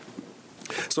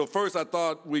 So first, I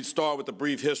thought we'd start with a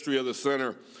brief history of the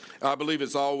center. I believe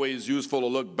it's always useful to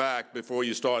look back before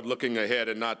you start looking ahead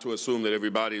and not to assume that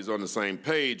everybody's on the same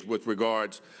page with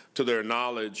regards to their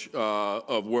knowledge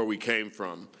of where we came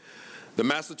from. The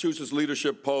Massachusetts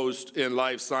Leadership Post in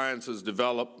Life Sciences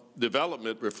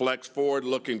Development reflects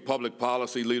forward-looking public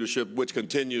policy leadership, which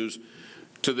continues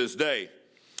to this day.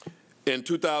 In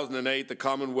 2008, the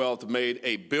Commonwealth made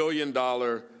a $1 billion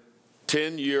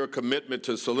 10-year commitment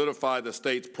to solidify the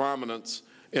state's prominence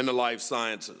in the life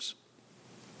sciences.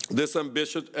 This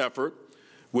ambitious effort,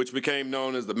 which became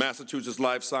known as the Massachusetts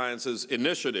Life Sciences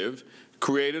Initiative,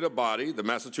 created a body, the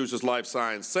Massachusetts Life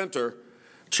Science Center,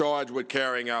 charged with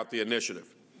carrying out the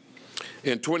initiative.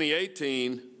 In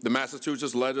 2018, the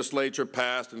Massachusetts legislature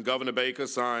passed and Governor Baker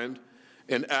signed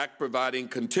an act providing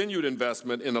continued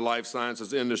investment in the life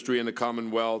sciences industry in the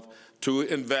Commonwealth to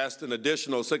invest an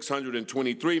additional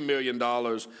 $623 million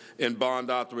in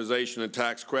bond authorization and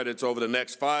tax credits over the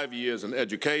next 5 years in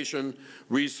education,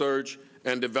 research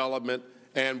and development,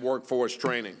 and workforce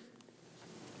training.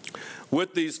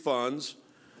 With these funds,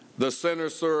 the center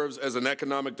serves as an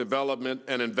economic development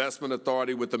and investment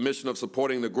authority with the mission of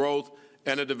supporting the growth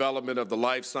and the development of the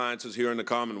life sciences here in the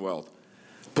Commonwealth.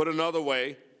 Put another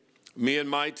way, me and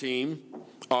my team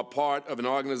are part of an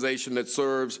organization that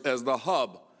serves as the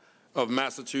hub of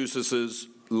Massachusetts'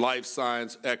 life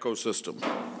science ecosystem.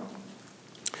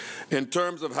 In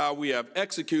terms of how we have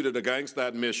executed against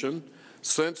that mission,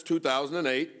 since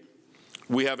 2008,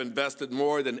 we have invested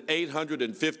more than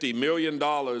 $850 million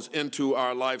into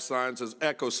our life sciences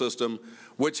ecosystem,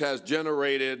 which has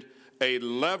generated a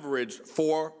leveraged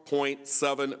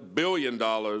 $4.7 billion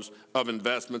of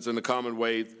investments in the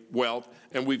Commonwealth,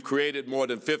 and we've created more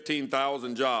than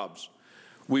 15,000 jobs.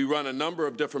 We run a number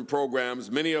of different programs,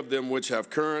 many of them which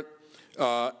have current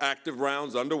active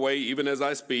rounds underway, even as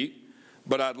I speak,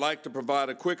 but I'd like to provide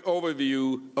a quick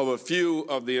overview of a few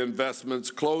of the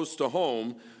investments close to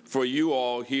home for you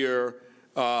all here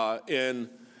in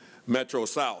Metro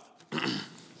South.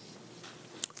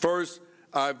 First,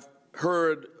 I've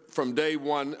heard from day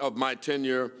one of my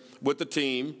tenure with the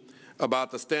team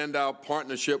about the standout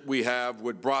partnership we have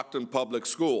with Brockton Public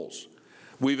Schools.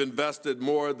 We've invested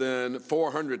more than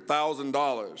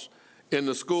 $400,000 in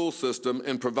the school system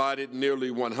and provided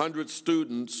nearly 100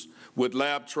 students with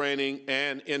lab training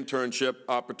and internship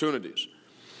opportunities.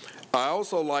 I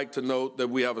also like to note that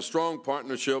we have a strong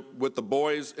partnership with the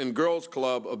Boys and Girls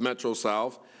Club of Metro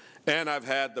South, and I've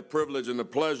had the privilege and the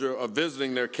pleasure of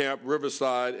visiting their Camp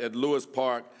Riverside at Lewis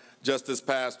Park just this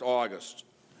past August.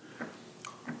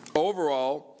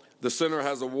 Overall, the center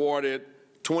has awarded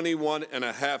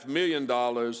 $21.5 million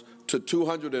to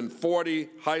 240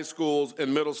 high schools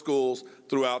and middle schools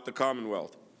throughout the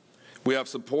Commonwealth. We have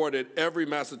supported every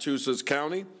Massachusetts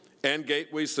county and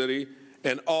gateway city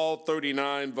and all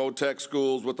 39 VOTEC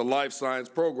schools with the life science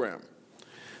program.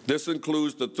 This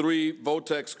includes the 3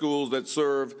 VOTEC schools that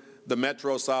serve the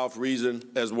Metro South region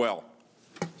as well.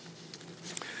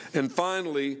 And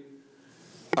finally,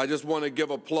 I just want to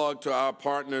give a plug to our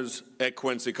partners at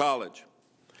Quincy College.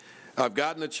 I've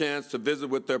gotten a chance to visit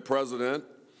with their president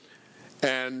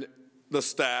and the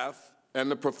staff and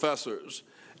the professors,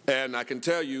 and I can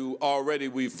tell you already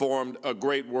we've formed a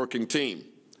great working team.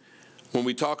 When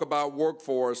we talk about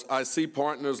workforce, I see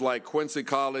partners like Quincy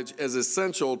College as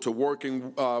essential to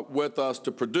working with us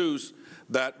to produce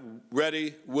that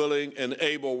ready, willing, and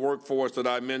able workforce that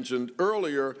I mentioned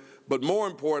earlier, but more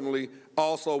importantly,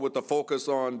 also with the focus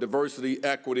on diversity,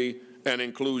 equity, and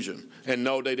inclusion. And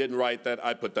no, they didn't write that,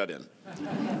 I put that in.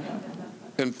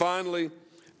 And finally,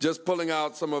 just pulling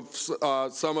out some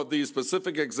of these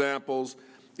specific examples,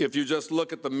 if you just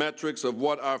look at the metrics of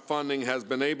what our funding has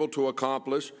been able to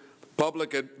accomplish,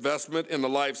 public investment in the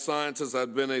life sciences has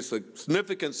been a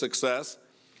significant success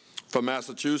for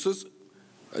Massachusetts.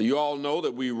 You all know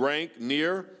that we rank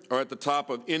near or at the top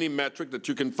of any metric that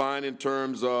you can find in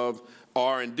terms of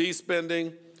R&D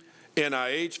spending,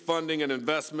 NIH funding and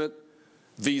investment,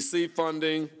 VC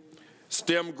funding,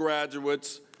 STEM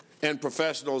graduates, and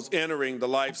professionals entering the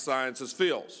life sciences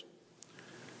fields.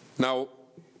 Now,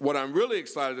 what I'm really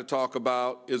excited to talk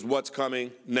about is what's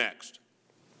coming next.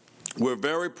 We're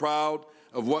very proud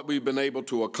of what we've been able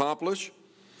to accomplish,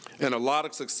 and a lot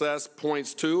of success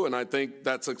points to, and I think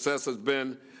that success has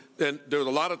been, and there's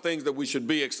a lot of things that we should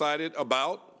be excited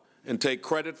about and take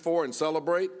credit for and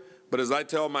celebrate, but as I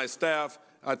tell my staff,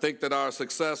 I think that our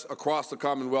success across the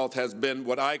Commonwealth has been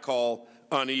what I call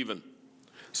uneven.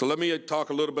 So let me talk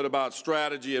a little bit about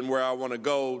strategy and where I want to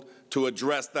go to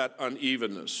address that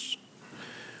unevenness.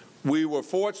 We were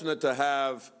fortunate to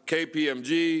have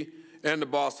KPMG and the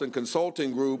Boston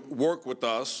Consulting Group work with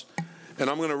us, and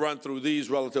I'm going to run through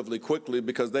these relatively quickly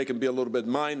because they can be a little bit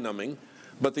mind-numbing.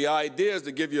 But the idea is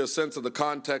to give you a sense of the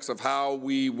context of how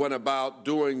we went about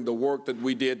doing the work that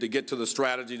we did to get to the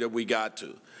strategy that we got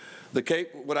to.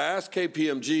 What I asked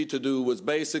KPMG to do was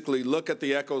basically look at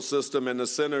the ecosystem and the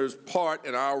center's part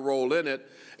and our role in it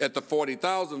at the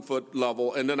 40,000-foot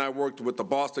level, and then I worked with the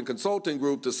Boston Consulting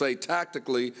Group to say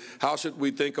tactically, how should we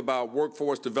think about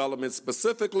workforce development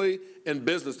specifically and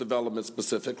business development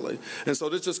specifically. And so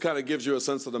this just kind of gives you a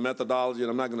sense of the methodology,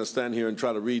 and I'm not going to stand here and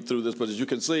try to read through this, but as you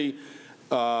can see,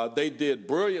 they did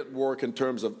brilliant work in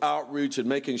terms of outreach and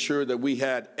making sure that we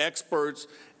had experts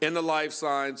in the life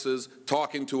sciences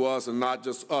talking to us and not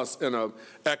just us in an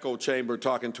echo chamber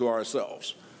talking to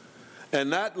ourselves.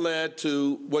 And that led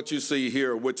to what you see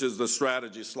here, which is the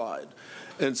strategy slide.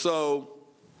 And so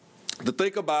to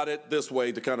think about it this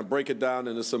way, to kind of break it down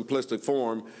in a simplistic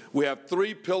form, we have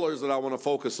three pillars that I want to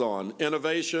focus on: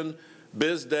 innovation,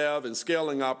 biz dev, and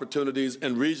scaling opportunities,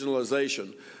 and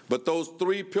regionalization. But those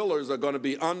three pillars are going to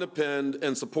be underpinned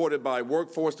and supported by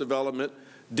workforce development,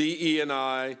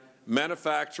 DE&I,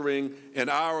 manufacturing, and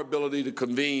our ability to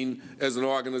convene as an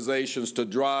organization to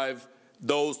drive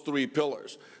those three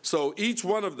pillars. So each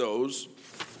one of those,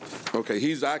 okay,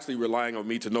 he's actually relying on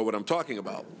me to know what I'm talking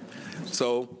about.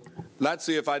 So let's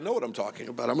see if I know what I'm talking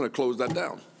about. I'm going to close that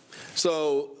down.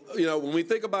 So, you know, when we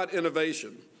think about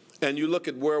innovation and you look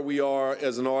at where we are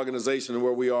as an organization and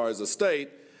where we are as a state,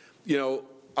 you know,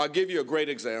 I'll give you a great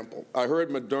example. I heard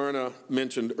Moderna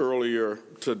mentioned earlier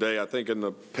today, I think in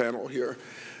the panel here.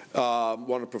 One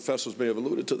of the professors may have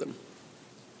alluded to them.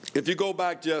 If you go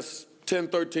back just 10,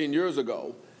 13 years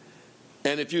ago,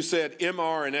 and if you said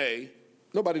mRNA,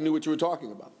 nobody knew what you were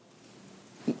talking about.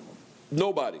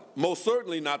 Nobody. Most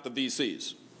certainly not the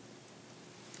VCs.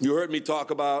 You heard me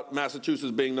talk about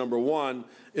Massachusetts being #1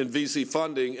 in VC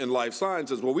funding in life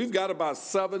sciences. Well, we've got about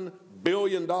 $7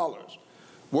 billion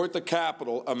worth of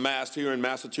capital amassed here in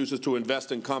Massachusetts to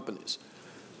invest in companies.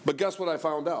 But guess what I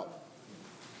found out?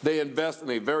 They invest in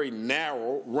a very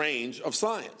narrow range of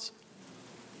science: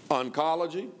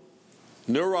 oncology,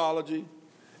 neurology,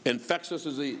 infectious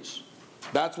disease.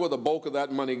 That's where the bulk of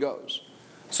that money goes.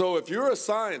 So if you're a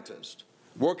scientist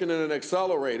working in an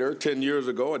accelerator 10 years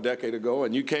ago, a decade ago,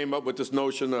 and you came up with this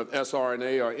notion of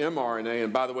sRNA or mRNA,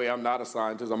 and by the way, I'm not a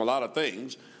scientist, I'm a lot of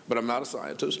things, but I'm not a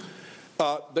scientist,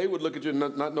 they would look at you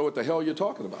and not know what the hell you're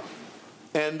talking about.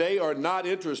 And they are not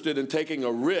interested in taking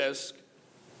a risk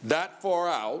that far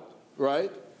out,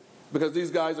 right? Because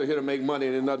these guys are here to make money,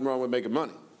 and there's nothing wrong with making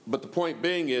money. But the point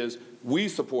being is, we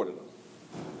supported them.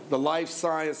 The Life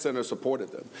Science Center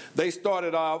supported them. They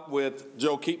started out with,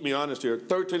 Joe, keep me honest here,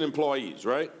 13 employees,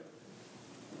 right?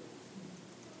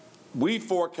 We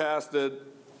forecasted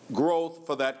growth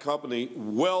for that company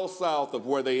well south of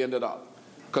where they ended up.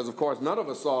 Because, of course, none of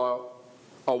us saw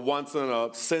a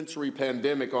once-in-a-century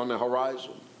pandemic on the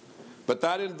horizon. But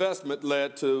that investment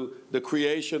led to the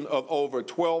creation of over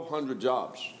 1,200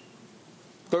 jobs,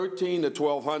 13 to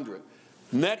 1,200.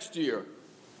 Next year,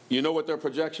 you know what their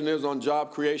projection is on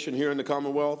job creation here in the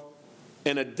Commonwealth?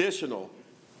 An additional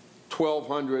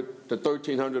 1,200 to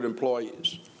 1,300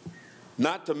 employees.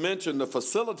 Not to mention the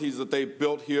facilities that they've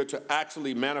built here to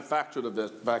actually manufacture the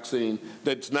vaccine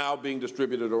that's now being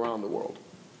distributed around the world.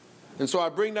 And so I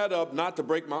bring that up not to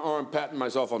break my arm patting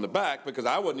myself on the back, because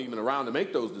I wasn't even around to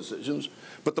make those decisions.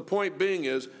 But the point being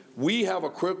is, we have a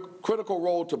critical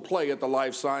role to play at the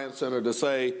Life Science Center to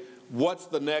say, what's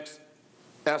the next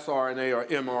sRNA or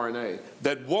mRNA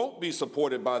that won't be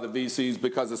supported by the VCs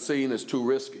because it's seen as too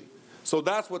risky. So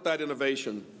that's what that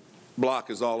innovation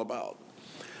block is all about.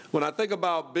 When I think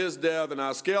about biz dev and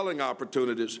our scaling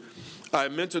opportunities, I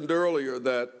mentioned earlier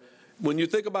that when you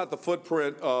think about the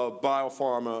footprint of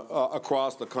biopharma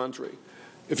across the country,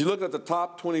 if you look at the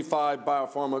top 25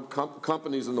 biopharma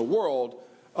companies in the world,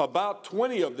 about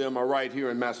 20 of them are right here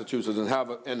in Massachusetts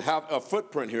and have a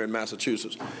footprint here in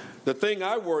Massachusetts. The thing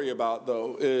I worry about,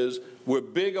 though, is we're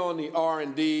big on the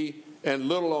R&D and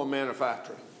little on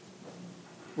manufacturing,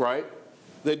 right?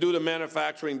 They do the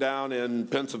manufacturing down in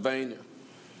Pennsylvania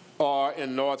or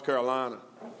in North Carolina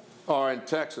or in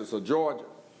Texas or Georgia,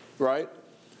 right?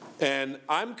 And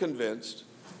I'm convinced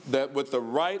that with the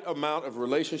right amount of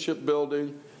relationship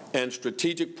building and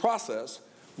strategic process,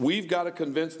 we've got to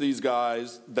convince these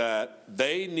guys that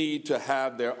they need to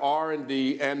have their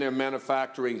R&D and their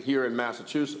manufacturing here in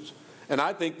Massachusetts. And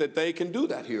I think that they can do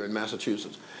that here in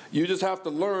Massachusetts. You just have to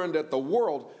learn that the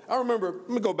world, I remember, let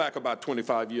me go back about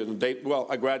 25 years and date, well,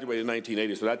 I graduated in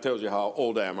 1980, so that tells you how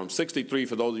old I am. I'm 63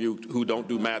 for those of you who don't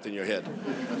do math in your head.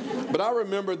 But I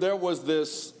remember there was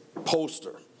this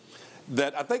poster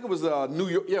that I think it was a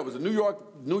it was a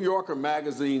New Yorker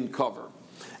magazine cover.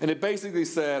 And it basically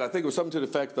said, I think it was something to the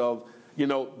effect of,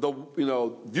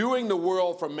 viewing the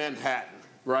world from Manhattan,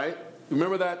 right?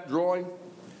 Remember that drawing?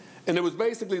 And it was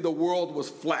basically the world was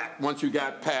flat once you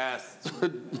got past,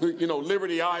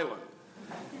 Liberty Island.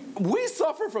 We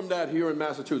suffer from that here in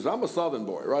Massachusetts. I'm a Southern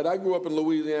boy, right? I grew up in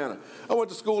Louisiana. I went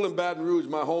to school in Baton Rouge.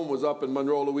 My home was up in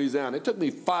Monroe, Louisiana. It took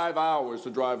me 5 hours to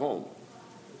drive home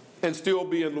and still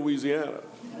be in Louisiana,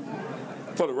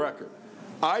 for the record.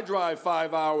 I drive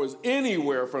 5 hours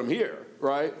anywhere from here,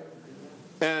 right?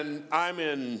 And I'm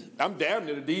damn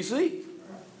near to D.C.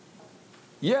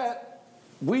 Yet,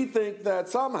 we think that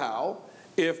somehow,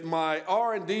 if my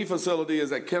R&D facility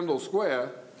is at Kendall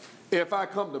Square, if I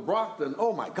come to Brockton,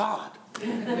 oh my God,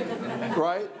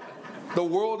 right? The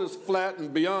world is flat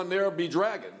and beyond there'll be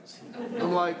dragons.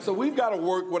 I'm like, so we've got to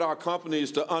work with our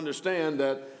companies to understand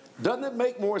that, doesn't it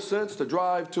make more sense to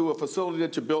drive to a facility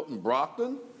that you built in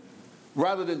Brockton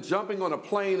rather than jumping on a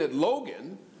plane at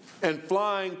Logan and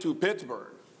flying to Pittsburgh,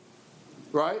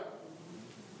 right?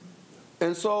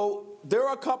 And so there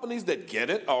are companies that get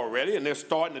it already, and they're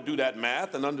starting to do that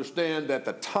math and understand that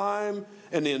the time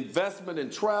and the investment in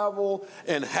travel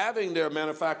and having their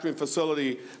manufacturing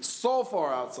facility so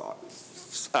far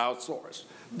outsourced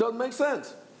doesn't make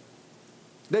sense.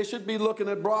 They should be looking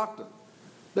at Brockton.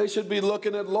 They should be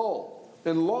looking at Lowell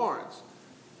and Lawrence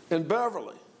and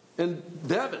Beverly and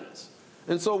Devens.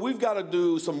 And so we've got to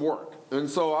do some work. And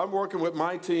so I'm working with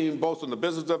my team both on the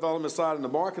business development side and the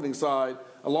marketing side,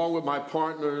 along with my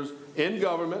partners in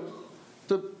government,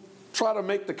 to try to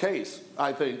make the case,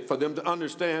 I think, for them to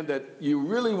understand that you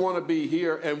really want to be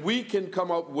here, and we can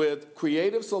come up with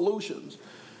creative solutions,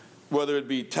 whether it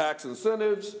be tax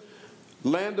incentives,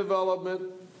 land development,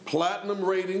 platinum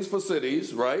ratings for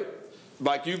cities, right,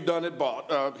 like you've done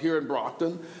here in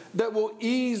Brockton, that will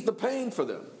ease the pain for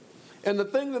them. And the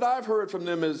thing that I've heard from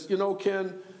them is,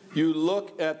 Ken, you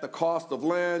look at the cost of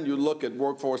land, you look at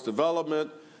workforce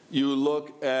development, you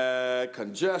look at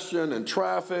congestion and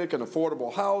traffic and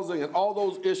affordable housing and all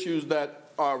those issues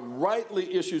that are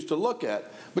rightly issues to look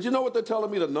at. But you know what they're telling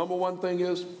me the number one thing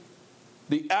is?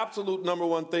 The absolute number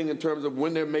one thing in terms of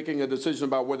when they're making a decision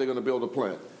about where they're going to build a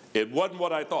plant. It wasn't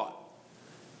what I thought.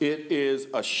 It is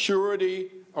a surety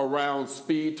around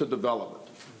speed to development.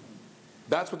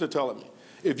 That's what they're telling me.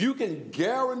 If you can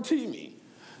guarantee me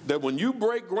that when you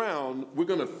break ground, we're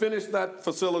going to finish that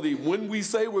facility when we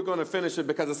say we're going to finish it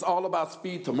because it's all about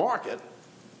speed to market,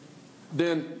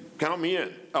 then count me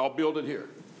in. I'll build it here.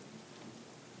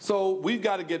 So we've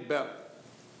got to get better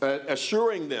at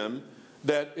assuring them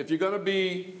that if you're going to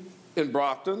be in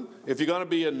Brockton, if you're going to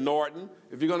be in Norton,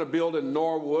 if you're going to build in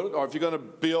Norwood, or if you're going to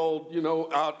build,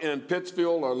 out in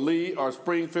Pittsfield or Lee or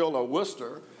Springfield or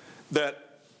Worcester,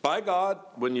 that, by God,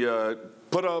 when you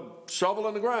put a shovel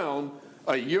in the ground,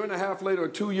 a year and a half later or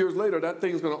 2 years later, that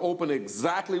thing's going to open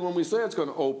exactly when we say it's going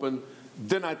to open,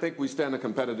 then I think we stand a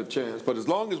competitive chance. But as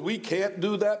long as we can't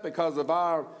do that because of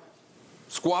our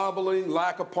squabbling,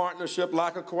 lack of partnership,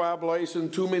 lack of collaboration,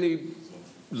 too many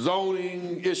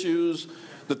zoning issues,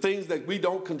 the things that we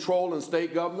don't control in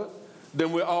state government,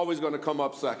 then we're always going to come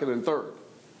up second and third.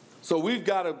 So we've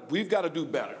got to do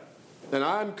better. And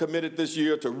I'm committed this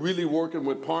year to really working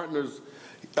with partners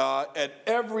at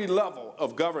every level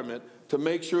of government to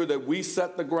make sure that we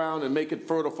set the ground and make it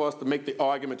fertile for us to make the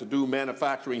argument to do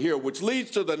manufacturing here, which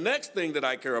leads to the next thing that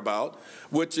I care about,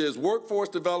 which is workforce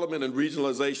development and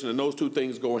regionalization, and those two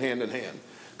things go hand in hand.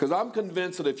 Because I'm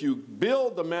convinced that if you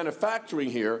build the manufacturing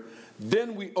here,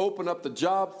 then we open up the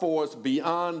job force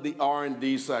beyond the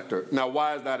R&D sector. Now,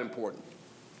 why is that important?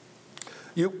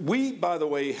 We, by the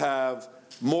way, have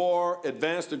more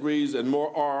advanced degrees and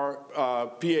more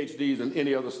PhDs than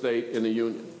any other state in the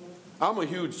union. I'm a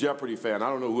huge Jeopardy fan. I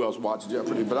don't know who else watches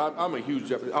Jeopardy, but I'm a huge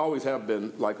Jeopardy. I always have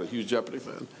been like a huge Jeopardy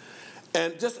fan.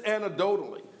 And just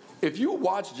anecdotally, if you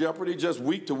watch Jeopardy just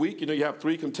week to week, you know, you have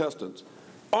 3 contestants.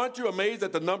 Aren't you amazed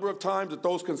at the number of times that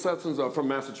those contestants are from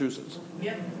Massachusetts?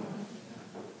 Yeah.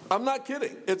 I'm not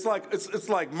kidding. It's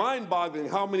like mind-boggling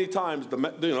how many times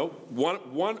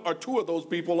one or two of those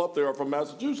people up there are from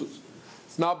Massachusetts.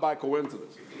 It's not by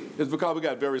coincidence. It's because we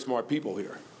got very smart people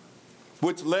here,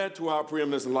 which led to our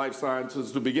preeminence in life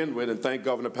sciences to begin with, and thank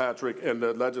Governor Patrick and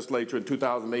the legislature in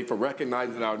 2008 for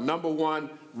recognizing that our #1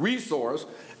 resource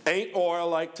ain't oil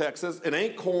like Texas, it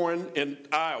ain't corn in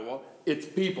Iowa, it's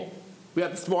people. We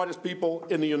have the smartest people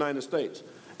in the United States,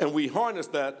 and we harness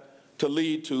that to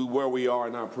lead to where we are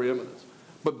in our preeminence.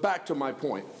 But back to my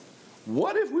point,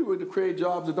 what if we were to create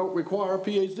jobs that don't require a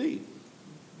PhD?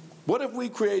 What if we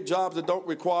create jobs that don't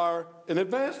require an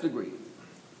advanced degree?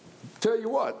 Tell you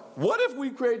what if we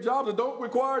create jobs that don't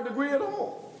require a degree at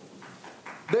all?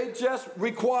 They just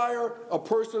require a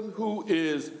person who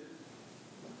is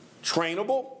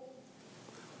trainable,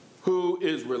 who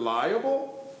is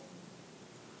reliable,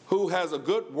 who has a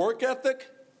good work ethic,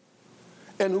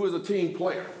 and who is a team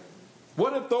player.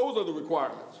 What if those are the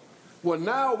requirements? Well,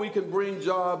 now we can bring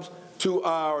jobs to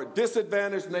our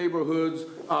disadvantaged neighborhoods,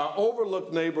 our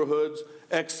overlooked neighborhoods,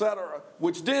 et cetera,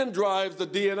 which then drives the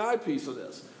D&I piece of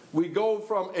this. We go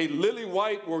from a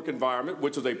lily-white work environment,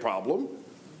 which is a problem,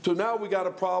 to now we got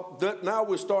a problem. Now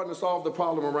we're starting to solve the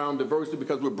problem around diversity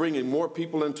because we're bringing more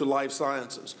people into life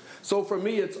sciences. So for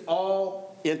me, it's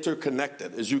all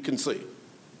interconnected, as you can see.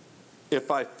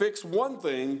 If I fix one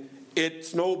thing, it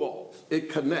snowballs, it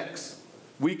connects.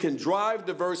 We can drive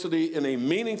diversity in a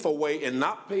meaningful way and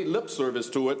not pay lip service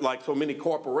to it like so many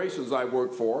corporations I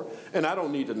work for, and I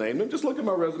don't need to name them. Just look at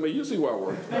my resume, you see where I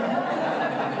work.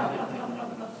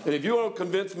 And if you don't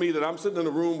convince me that I'm sitting in a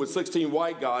room with 16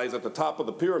 white guys at the top of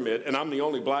the pyramid and I'm the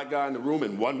only black guy in the room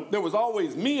and there was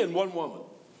always me and one woman.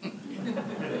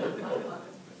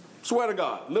 Swear to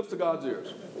God, lips to God's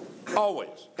ears,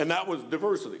 always, and that was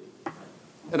diversity.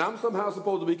 And I'm somehow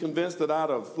supposed to be convinced that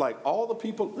out of like all the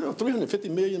people, 350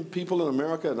 million people in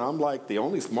America, and I'm like the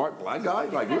only smart black guy?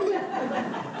 Like, really?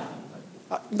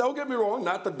 Don't get me wrong,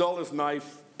 not the dullest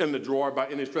knife in the drawer by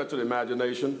any stretch of the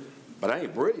imagination, but I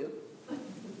ain't brilliant.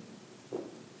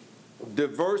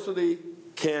 Diversity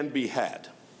can be had,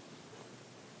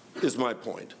 is my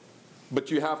point. But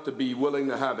you have to be willing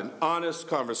to have an honest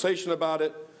conversation about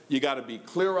it, you got to be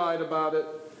clear-eyed about it,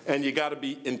 and you got to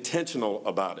be intentional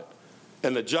about it.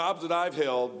 And the jobs that I've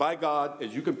held, by God,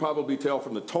 as you can probably tell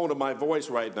from the tone of my voice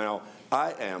right now,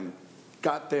 I am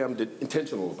goddamn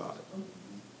intentional about it.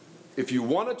 If you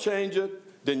want to change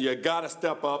it, then you got to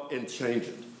step up and change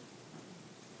it.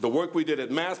 The work we did at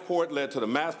Massport led to the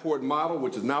Massport model,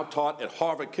 which is now taught at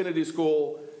Harvard Kennedy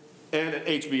School and at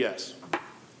HBS.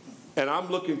 And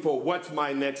I'm looking for what's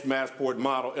my next Massport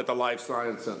model at the Life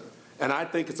Science Center. And I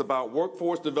think it's about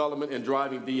workforce development and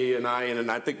driving DE&I in,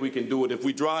 and I think we can do it if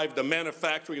we drive the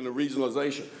manufacturing and the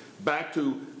regionalization. Back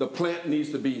to the plant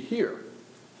needs to be here.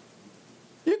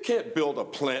 You can't build a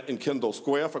plant in Kendall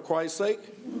Square, for Christ's sake.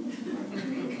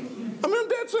 I mean, I'm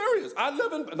dead serious.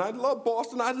 And I love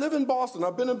Boston. I live in Boston.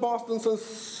 I've been in Boston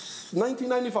since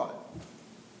 1995.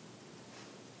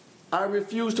 I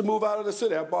refuse to move out of the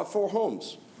city. I bought 4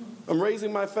 homes. I'm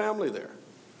raising my family there.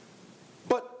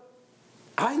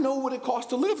 I know what it costs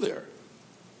to live there.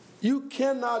 You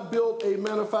cannot build a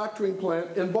manufacturing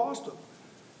plant in Boston.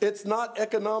 It's not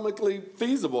economically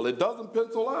feasible. It doesn't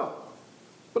pencil out.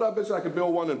 But I bet you I could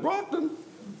build one in Brockton.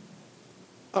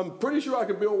 I'm pretty sure I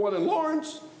could build one in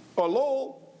Lawrence, or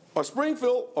Lowell, or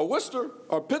Springfield, or Worcester,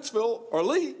 or Pittsfield, or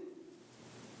Lee.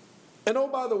 And oh,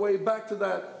 by the way, back to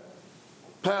that,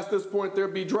 past this point,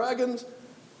 there'd be dragons.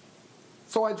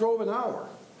 So I drove an hour,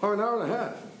 or an hour and a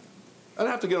half. I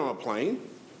didn't have to get on a plane,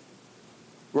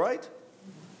 right?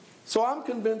 So I'm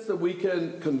convinced that we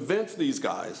can convince these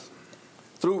guys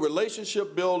through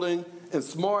relationship building and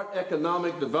smart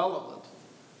economic development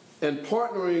and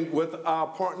partnering with our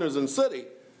partners in city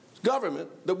government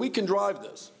that we can drive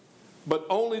this, but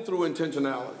only through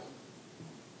intentionality.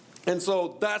 And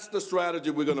so that's the strategy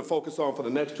we're going to focus on for the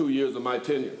next 2 years of my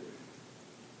tenure.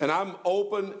 And I'm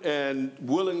open and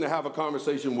willing to have a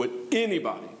conversation with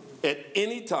anybody at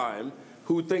any time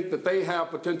who think that they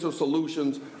have potential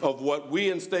solutions of what we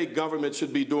in state government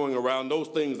should be doing around those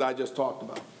things I just talked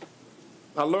about.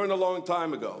 I learned a long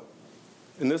time ago,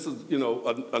 and this is,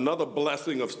 another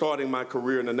blessing of starting my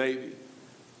career in the Navy.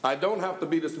 I don't have to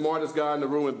be the smartest guy in the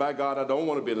room, and by God, I don't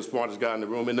want to be the smartest guy in the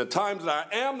room. And the times that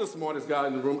I am the smartest guy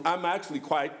in the room, I'm actually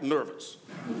quite nervous.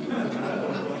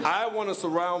 I want to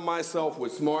surround myself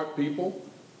with smart people,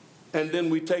 and then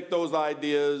we take those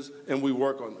ideas and we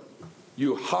work on them.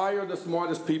 You hire the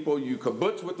smartest people, you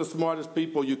kibbutz with the smartest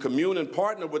people, you commune and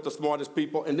partner with the smartest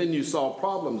people, and then you solve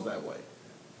problems that way.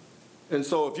 And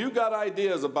so if you've got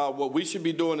ideas about what we should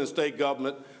be doing in state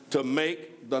government to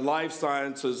make the life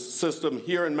sciences system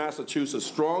here in Massachusetts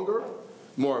stronger,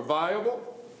 more viable,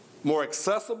 more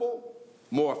accessible,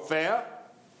 more fair,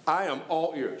 I am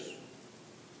all ears.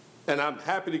 And I'm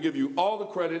happy to give you all the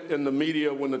credit in the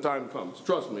media when the time comes.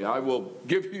 Trust me, I will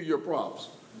give you your props.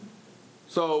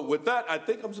 So with that, I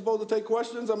think I'm supposed to take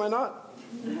questions, am I not?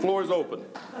 Floor is open.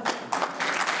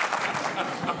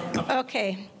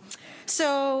 Okay.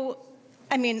 So,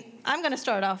 I'm going to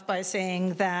start off by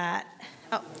saying that,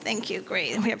 thank you,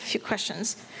 great. We have a few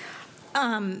questions.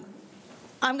 I'm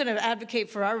going to advocate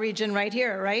for our region right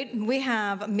here, right? We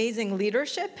have amazing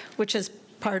leadership, which is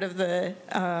part of the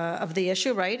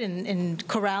issue, right? In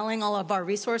corralling all of our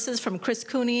resources, from Chris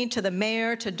Cooney to the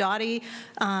mayor to Dottie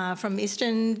from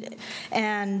Easton,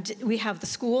 and we have the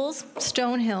schools,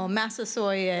 Stonehill,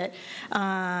 Massasoit,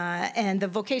 and the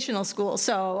vocational school.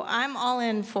 So I'm all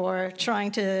in for trying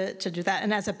to do that.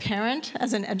 And as a parent,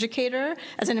 as an educator,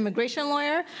 as an immigration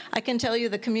lawyer, I can tell you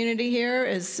the community here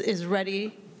is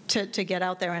ready to get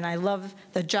out there, and I love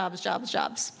the jobs.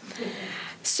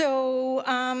 So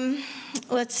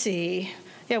let's see.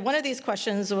 Yeah, one of these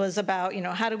questions was about,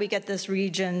 how do we get this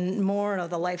region more of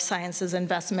the life sciences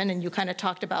investment? And you kind of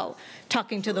talked about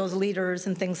talking to those leaders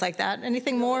and things like that.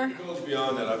 Anything more? It goes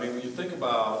beyond that. When you think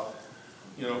about,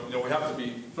 we have to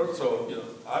be, first of all,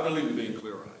 I believe in being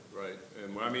clear-eyed, right?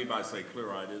 And what I mean by say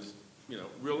clear-eyed is,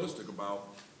 realistic about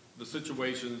the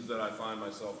situations that I find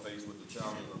myself faced with, the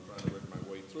challenges I'm trying to work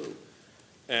my way through.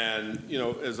 And,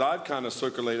 as I've kind of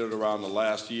circulated around the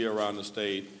last year around the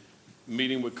state,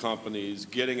 meeting with companies,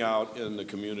 getting out in the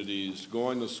communities,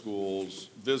 going to schools,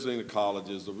 visiting the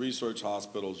colleges, the research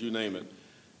hospitals, you name it,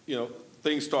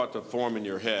 things start to form in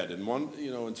your head. And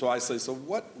and so I say, so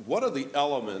what are the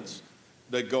elements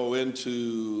that go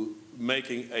into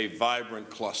making a vibrant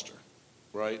cluster,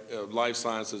 right? A life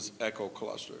sciences eco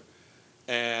cluster.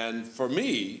 And for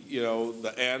me,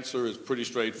 the answer is pretty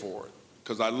straightforward,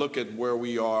 because I look at where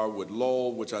we are with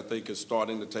Lowell, which I think is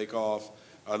starting to take off.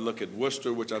 I look at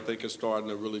Worcester, which I think is starting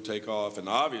to really take off. And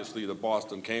obviously the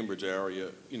Boston-Cambridge area,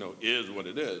 is what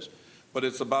it is. But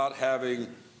it's about having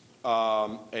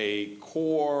a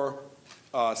core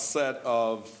set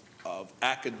of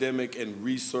academic and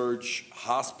research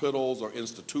hospitals or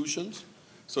institutions.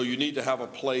 So you need to have a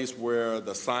place where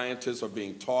the scientists are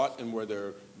being taught and where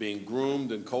they're being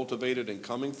groomed and cultivated and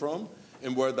coming from,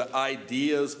 and where the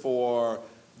ideas for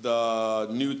the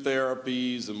new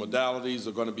therapies and modalities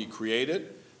are going to be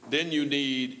created. Then you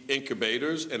need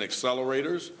incubators and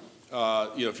accelerators.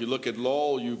 If you look at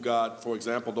Lowell, you've got, for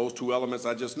example, those two elements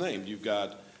I just named. You've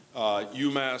got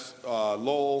UMass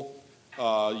Lowell,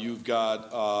 you've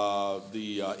got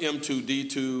the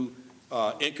M2D2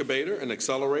 incubator and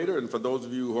accelerator. And for those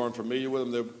of you who aren't familiar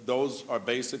with them, those are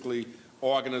basically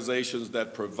organizations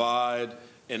that provide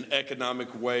an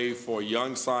economic way for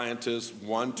young scientists,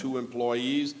 1-2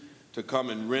 employees, to come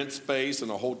and rent space in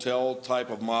a hotel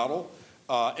type of model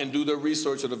and do their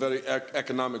research in a very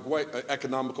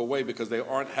economical way, because they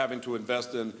aren't having to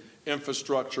invest in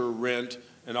infrastructure, rent,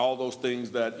 and all those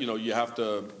things that you have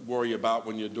to worry about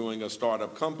when you're doing a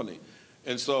startup company.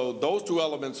 And so those two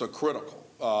elements are critical.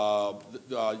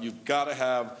 You've got to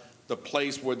have the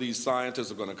place where these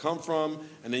scientists are going to come from,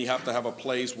 and then you have to have a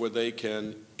place where they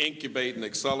can incubate and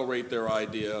accelerate their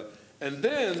idea. And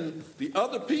then the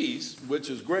other piece, which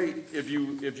is great if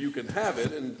you can have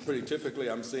it, and pretty typically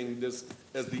I'm seeing this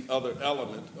as the other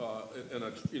element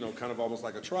in a kind of almost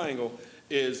like a triangle,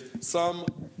 is some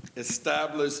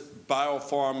established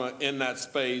biopharma in that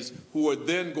space who are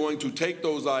then going to take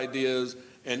those ideas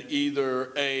and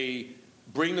either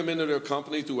bring them into their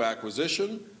company through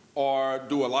acquisition, or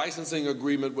do a licensing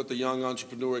agreement with the young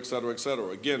entrepreneur, et cetera, et cetera.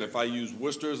 Again, if I use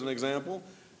Worcester as an example,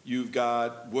 you've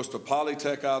got Worcester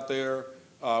Polytech out there,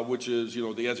 which is,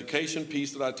 the education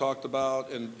piece that I talked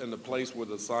about, and the place where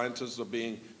the scientists are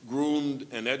being groomed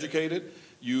and educated.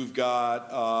 You've got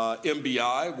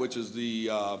MBI, which is the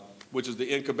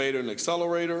incubator and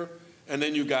accelerator. and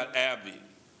then you got AbbVie.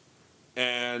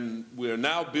 And we're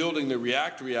now building the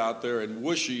reactor out there in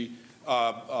Wuxi,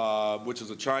 which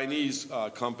is a Chinese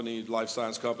company, life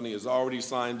science company, has already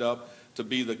signed up to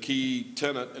be the key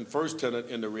tenant and first tenant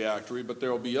in the reactor, but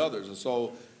there will be others. And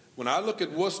so when I look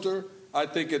at Worcester, I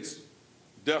think it's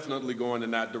definitely going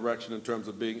in that direction in terms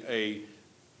of being a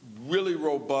really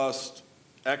robust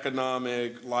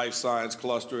economic life science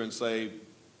cluster, and say,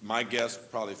 my guess,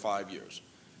 probably 5 years.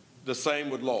 The same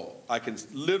with Lowell. I can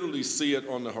literally see it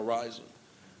on the horizon.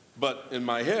 But in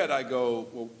my head, I go,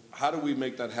 well, how do we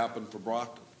make that happen for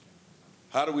Brockton?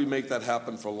 How do we make that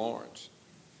happen for Lawrence?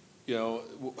 You know,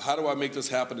 how do I make this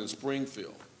happen in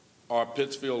Springfield or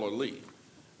Pittsfield or Lee?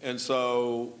 And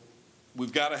so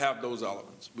we've got to have those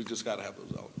elements. We just got to have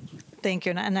those elements. Thank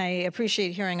you, and I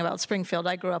appreciate hearing about Springfield.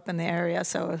 I grew up in the area,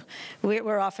 so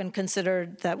we're often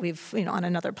considered that we've, on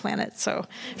another planet. So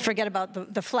forget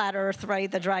about the flat Earth,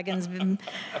 right? The dragons.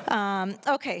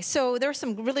 Okay, so there are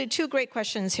some really two great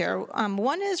questions here.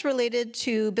 One is related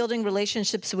to building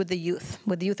relationships with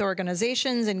youth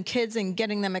organizations and kids, and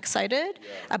getting them excited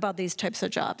about these types of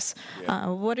jobs.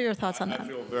 What are your thoughts on that? I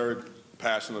feel very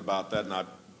passionate about that, and I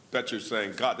bet you're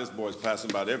saying, God, this boy's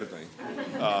passionate about everything.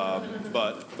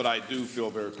 But I do feel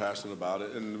very passionate about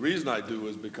it. And the reason I do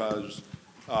is because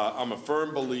I'm a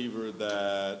firm believer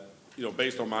that,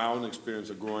 based on my own experience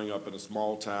of growing up in a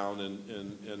small town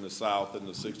in the South in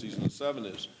the 60s and the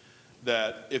 70s,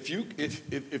 that if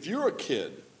you're a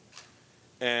kid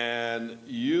and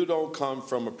you don't come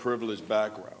from a privileged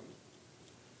background,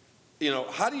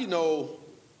 how do you know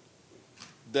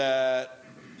that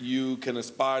you can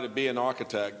aspire to be an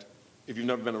architect if you've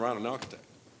never been around an architect?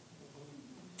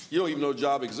 You don't even know the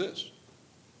job exists.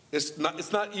 It's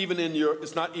not even in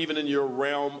your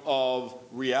realm of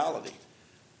reality.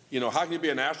 How can you be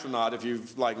an astronaut if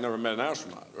you've never met an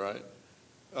astronaut, right?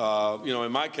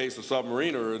 In my case, a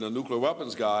submariner and a nuclear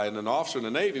weapons guy and an officer in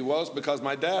the Navy was because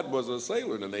my dad was a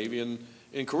sailor in the Navy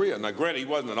in Korea. Now, granted, he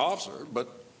wasn't an officer,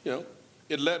 but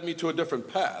it led me to a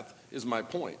different path, is my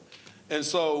point. And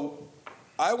so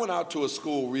I went out to a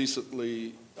school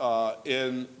recently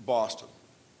in Boston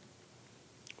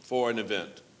for an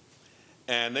event,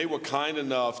 and they were kind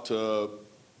enough to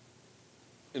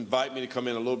invite me to come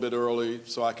in a little bit early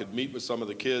so I could meet with some of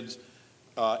the kids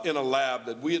in a lab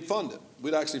that we had funded.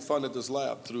 We'd actually funded this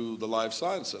lab through the Life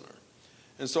Science Center.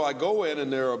 And so I go in,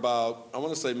 and there are about, I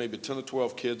want to say maybe 10 or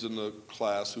 12 kids in the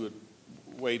class who had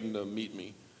waiting to meet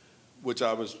me, which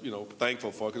I was,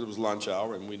 thankful for, because it was lunch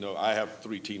hour, and we know I have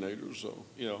 3 teenagers, so,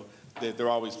 they're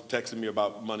always texting me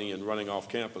about money and running off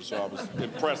campus, so I was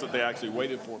impressed that they actually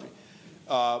waited for me.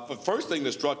 But first thing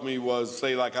that struck me was,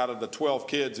 say, out of the 12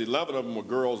 kids, 11 of them were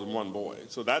girls and 1 boy.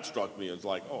 So that struck me as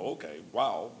oh, okay,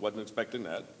 wow, wasn't expecting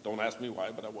that. Don't ask me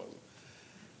why, but I wasn't.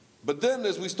 But then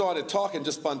as we started talking,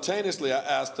 just spontaneously, I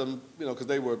asked them, because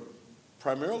they were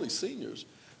primarily seniors.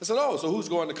 I said, oh, so who's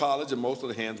going to college? And most of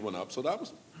the hands went up. So that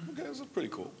was, okay, this is pretty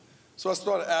cool. So I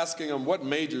started asking them, what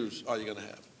majors are you going to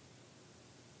have?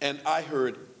 And I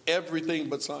heard everything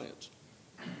but science,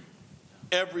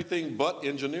 everything but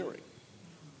engineering,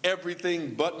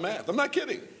 everything but math. I'm not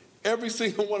kidding. Every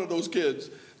single one of those kids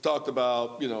talked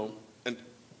about, and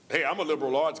hey, I'm a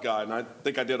liberal arts guy, and I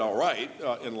think I did all right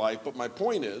in life, but my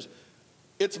point is,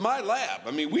 it's my lab. I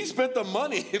mean, we spent the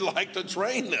money to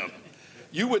train them.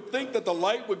 You would think that the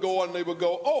light would go on and they would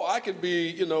go, oh, I could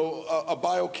be, a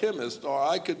biochemist, or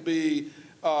I could be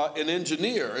an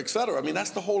engineer, et cetera. I mean,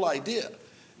 that's the whole idea.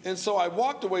 And so I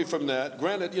walked away from that.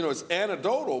 Granted, it's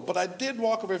anecdotal, but I did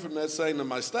walk away from that saying to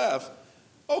my staff,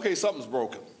 okay, something's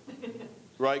broken,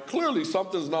 right? Clearly,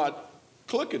 something's not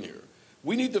clicking here.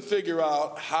 We need to figure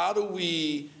out how do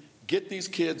we get these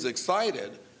kids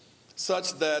excited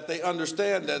such that they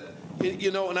understand that,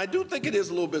 and I do think it is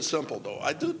a little bit simple, though.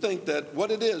 I do think that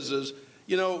what it is,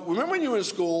 remember when you were in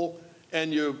school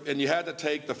and you had to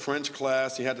take the French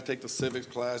class, you had to take the civics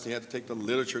class, you had to take the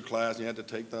literature class, you had to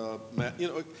take the math,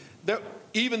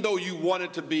 even though you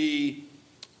wanted to be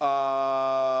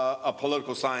a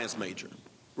political science major,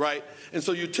 right? And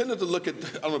so you tended to look at,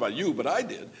 I don't know about you, but I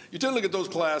did. You tend to look at those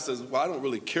classes, well, I don't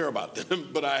really care about them,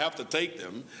 but I have to take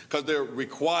them because they're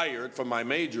required for my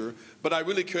major, but I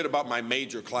really cared about my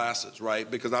major classes, right?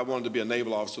 Because I wanted to be a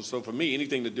naval officer. So for me,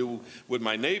 anything to do with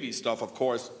my Navy stuff, of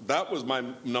course, that was my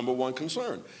number one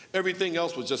concern. Everything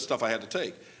else was just stuff I had to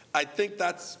take. I think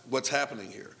that's what's happening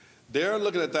here. They're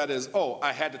looking at that as, oh,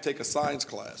 I had to take a science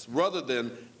class, rather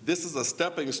than this is a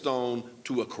stepping stone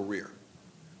to a career.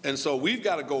 And so we've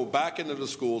got to go back into the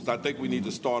schools. I think we need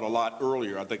to start a lot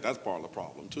earlier. I think that's part of the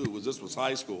problem, too, this was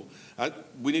high school.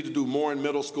 We need to do more in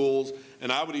middle schools,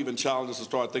 and I would even challenge us to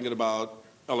start thinking about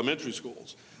elementary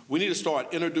schools. We need to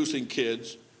start introducing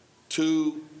kids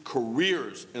to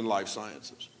careers in life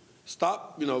sciences.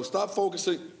 Stop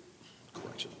focusing,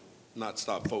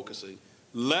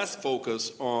 less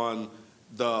focus on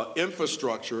the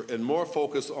infrastructure and more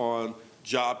focus on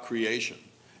job creation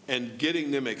and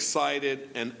getting them excited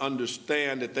and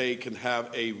understand that they can have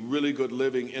a really good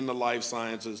living in the life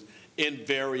sciences in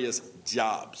various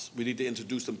jobs. We need to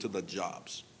introduce them to the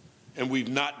jobs. And we've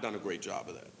not done a great job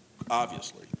of that,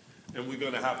 obviously. And we're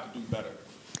going to have to do better.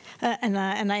 And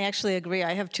I actually agree.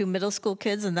 I have 2 middle school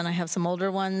kids, and then I have some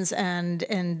older ones, and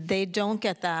they don't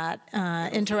get that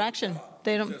interaction.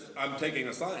 They don't. I'm taking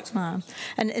a science class.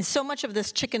 And it's so much of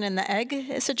this chicken and the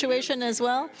egg situation as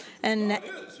well. And it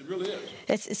is. It really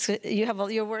is. You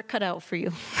have your work cut out for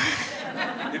you.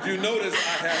 If you notice,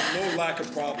 I have no lack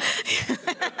of problems.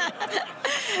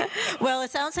 Well,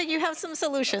 it sounds like you have some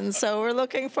solutions, so we're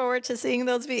looking forward to seeing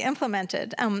those be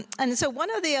implemented. And so one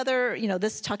of the other,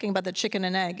 this talking about the chicken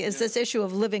and egg, is this issue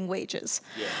of living wages.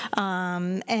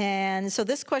 Yeah. And so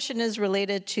this question is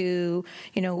related to,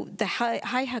 the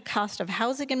high cost of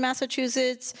housing in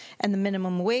Massachusetts and the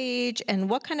minimum wage, and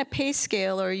what kind of pay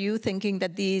scale are you thinking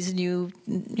that these new,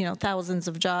 thousands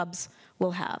of jobs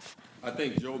will have? I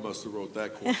think Joe must have wrote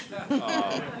that question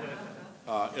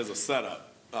as a setup.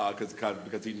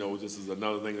 Because he knows this is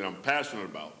another thing that I'm passionate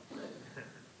about.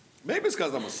 Maybe it's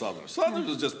because I'm a Southerner.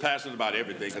 Southerners are just passionate about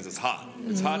everything because it's hot.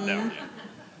 It's hot down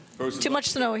there. Too much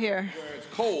snow here. Where it's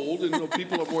cold and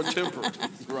people are more temperate,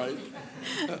 right?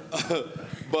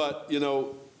 But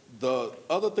the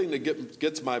other thing that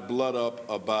gets my blood up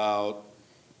about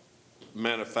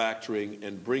manufacturing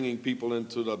and bringing people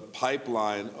into the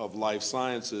pipeline of life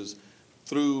sciences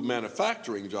through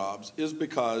manufacturing jobs is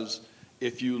because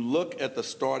if you look at the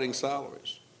starting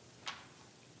salaries,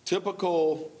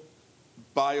 typical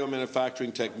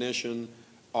biomanufacturing technician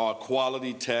or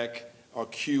quality tech or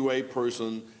QA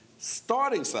person,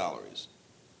 starting salaries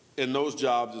in those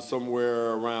jobs is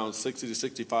somewhere around $60,000 to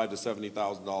 $65,000 to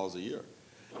 $70,000 a year.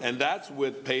 And that's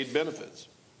with paid benefits,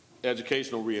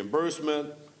 educational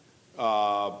reimbursement,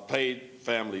 paid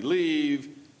family leave,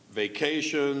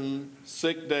 vacation,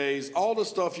 sick days, all the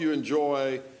stuff you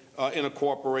enjoy in a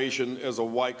corporation as a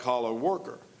white-collar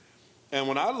worker. And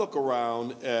when I look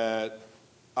around at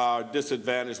our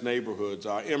disadvantaged neighborhoods,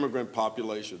 our immigrant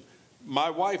population,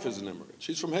 my wife is an immigrant.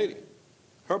 She's from Haiti.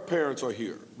 Her parents are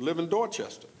here, live in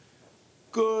Dorchester.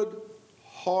 Good,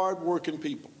 hard-working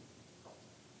people,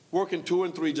 working 2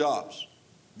 and 3 jobs.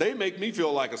 They make me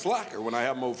feel like a slacker when I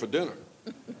have them over for dinner.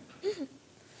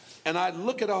 And I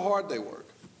look at how hard they work.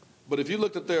 But if you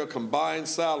looked at their combined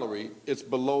salary, it's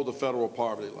below the federal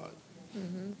poverty line.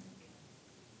 Mm-hmm.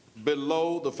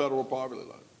 Below the federal poverty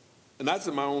line. And that's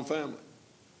in my own family.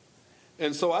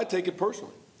 And so I take it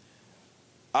personally.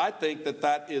 I think that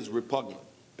that is repugnant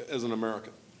as an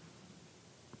American.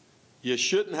 You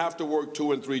shouldn't have to work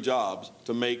 2 and 3 jobs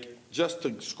just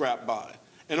to scrap by.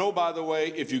 And oh, by the way,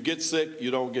 if you get sick, you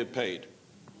don't get paid,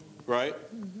 right?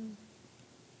 Mm-hmm.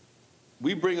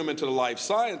 We bring them into the life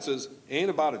sciences, it ain't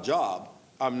about a job.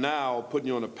 I'm now putting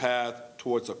you on a path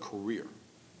towards a career.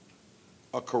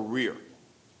 A career.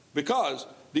 Because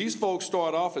these folks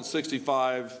start off at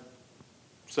 $65,000,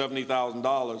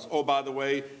 $70,000. Oh, by the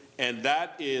way, and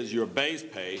that is your base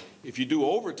pay. If you do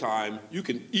overtime, you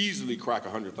can easily crack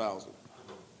 $100,000.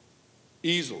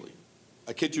 Easily.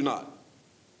 I kid you not.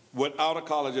 Without a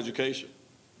college education.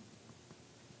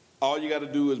 All you got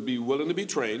to do is be willing to be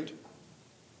trained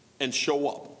and show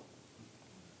up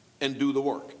and do the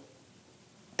work.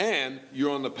 And you're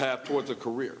on the path towards a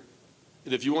career.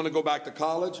 And if you want to go back to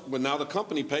college, well, now the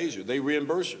company pays you. They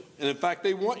reimburse you. And in fact,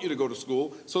 they want you to go to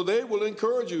school, so they will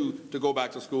encourage you to go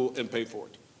back to school and pay for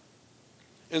it.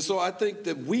 And so I think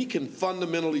that we can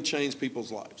fundamentally change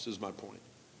people's lives, is my point.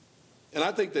 And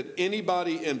I think that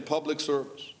anybody in public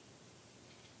service,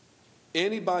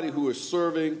 anybody who is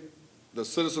serving the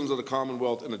citizens of the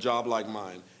Commonwealth in a job like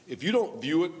mine, if you don't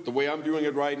view it the way I'm viewing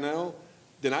it right now,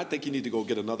 then I think you need to go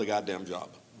get another goddamn job.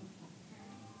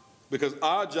 Because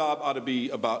our job ought to be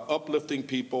about uplifting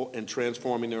people and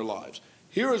transforming their lives.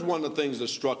 Here is one of the things that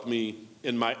struck me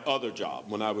in my other job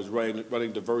when I was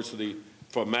running diversity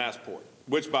for Massport,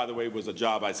 which, by the way, was a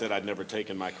job I said I'd never take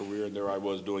in my career, and there I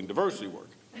was doing diversity work.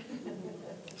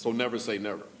 So never say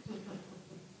never.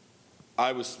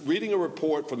 I was reading a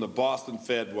report from the Boston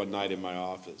Fed one night in my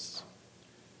office.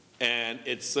 And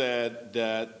it said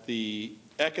that the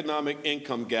economic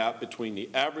income gap between the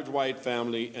average white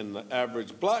family and the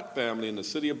average black family in the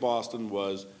city of Boston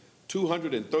was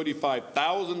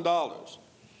 $235,000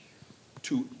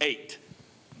 to 8.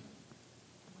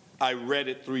 I read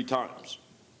it 3 times.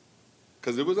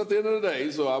 because it was at the end of the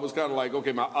day, so I was kind of like,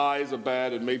 okay, my eyes are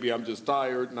bad and maybe I'm just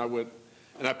tired. And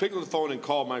I picked up the phone and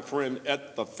called my friend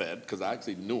at the Fed, because I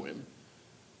actually knew him.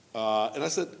 And I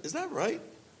said, is that right? And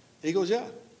he goes, yeah,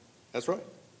 that's right.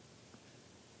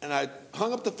 And I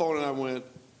hung up the phone and I went,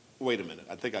 wait a minute,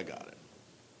 I think I got it.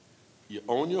 You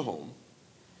own your home,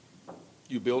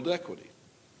 you build equity.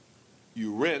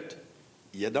 You rent,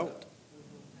 you don't.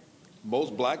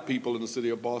 Most black people in the city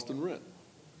of Boston rent.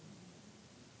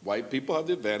 White people have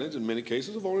the advantage, in many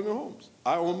cases, of owning their homes.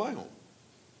 I own my home.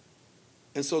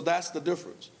 And so that's the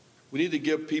difference. We need to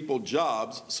give people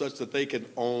jobs such that they can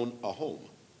own a home.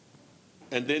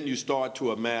 And then you start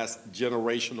to amass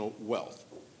generational wealth.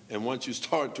 And once you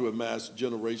start to amass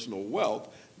generational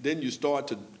wealth, then you start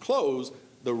to close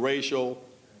the racial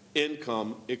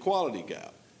income equality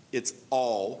gap. It's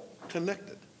all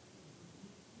connected.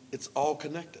 It's all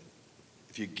connected.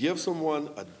 If you give someone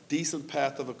a decent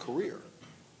path of a career,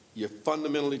 you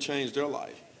fundamentally change their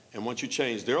life. And once you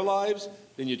change their lives,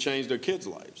 then you change their kids'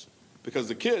 lives. Because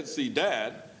the kids see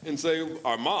dad and say,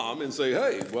 our mom, and say,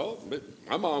 hey, well,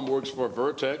 my mom works for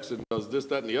Vertex and does this,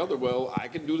 that, and the other. Well, I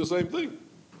can do the same thing.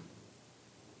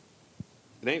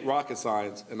 It ain't rocket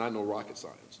science, and I know rocket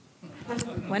science.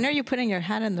 When are you putting your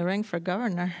hat in the ring for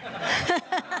governor?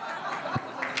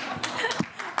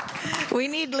 We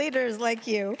need leaders like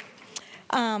you.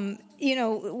 You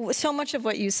know, so much of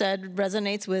what you said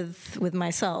resonates with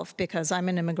myself, because I'm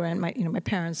an immigrant. My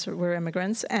parents were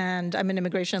immigrants, and I'm an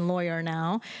immigration lawyer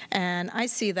now. And I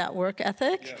see that work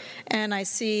ethic, and I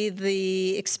see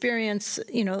the experience,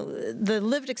 the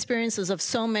lived experiences of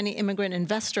so many immigrant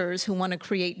investors who want to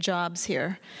create jobs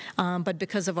here, but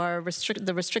because of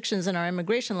the restrictions in our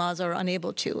immigration laws are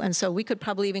unable to. And so we could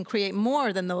probably even create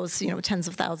more than those, tens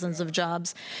of thousands of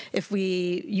jobs if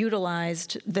we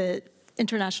utilized the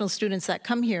international students that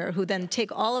come here, who then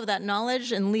take all of that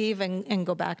knowledge and leave and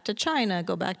go back to China,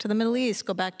 go back to the Middle East,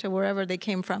 go back to wherever they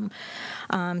came from.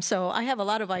 So I have a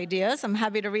lot of ideas. I'm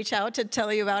happy to reach out to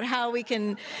tell you about how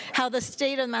the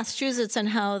state of Massachusetts and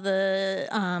how the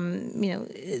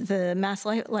Mass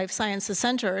Life Sciences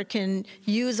Center can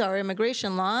use our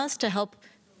immigration laws to help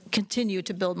continue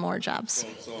to build more jobs.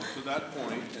 So to that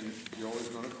point, and you're always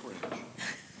going to cringe,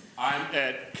 I'm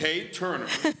at Turner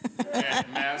at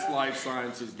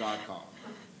masslifesciences.com.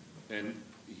 And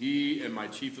he and my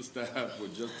chief of staff were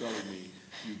just telling me,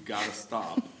 you got to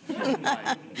stop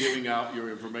giving out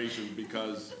your information,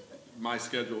 because my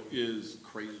schedule is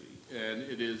crazy. And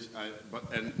it is,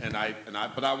 but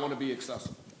I want to be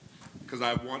accessible, because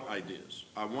I want ideas.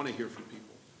 I want to hear from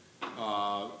people.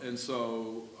 And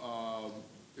so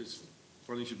it's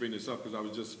funny you should bring this up, because I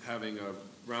was just having a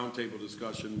roundtable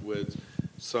discussion with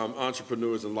some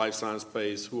entrepreneurs in life science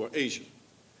space who are Asian.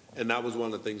 And that was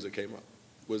one of the things that came up,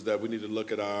 was that we need to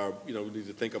look at we need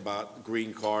to think about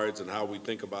green cards and how we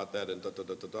think about that and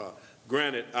da-da-da-da-da.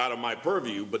 Granted, out of my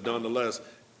purview, but nonetheless,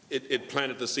 it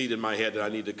planted the seed in my head that I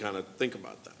need to kind of think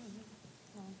about that.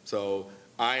 So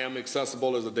I am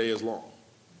accessible as the day is long.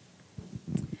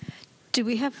 Do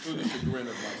we have...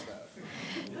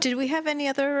 Did we have any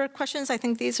other questions? I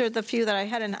think these are the few that I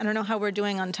had, and I don't know how we're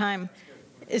doing on time.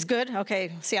 Is good?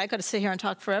 Okay. See, I got to sit here and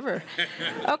talk forever.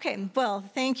 Okay. Well,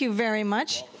 thank you very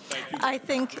much. I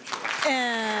think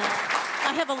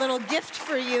I have a little gift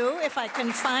for you, if I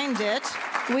can find it.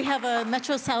 We have a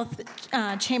Metro South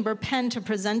Chamber pen to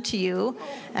present to you,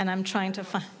 and I'm trying to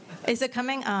find. Is it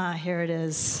coming? Here it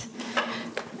is.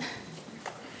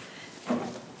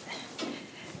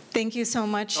 Thank you so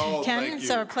much, Ken. It's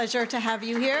our pleasure to have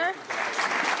you here.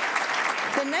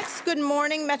 The next Good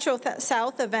Morning Metro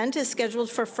South event is scheduled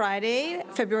for Friday,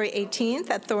 February 18th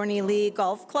at Thorny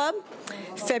Golf Club.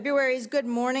 February's Good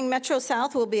Morning Metro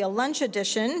South will be a lunch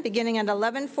edition beginning at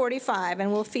 11:45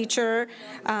 and will feature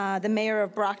the Mayor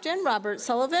of Brockton, Robert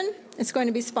Sullivan. It's going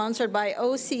to be sponsored by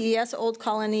OCES Old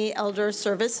Colony Elder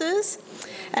Services.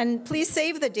 And please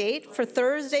save the date for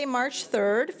Thursday, March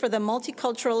 3rd for the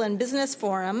Multicultural and Business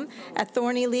Forum at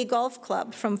Thorny Golf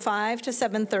Club from 5 to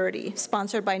 7:30,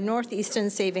 sponsored by Northeastern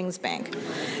Savings Bank.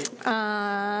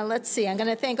 Let's see, I'm going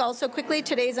to thank also quickly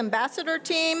today's ambassador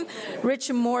team,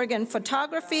 Rich Morgan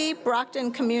Photography,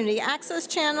 Brockton Community Access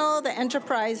Channel, the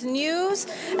Enterprise News,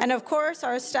 and of course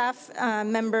our staff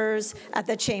members at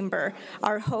the Chamber.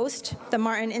 Our host, the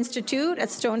Martin Institute at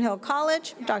Stonehill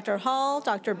College, Dr. Hall,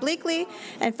 Dr. Bleakley,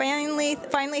 and finally,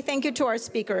 thank you to our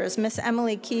speakers, Miss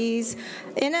Emily Keys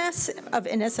Innes of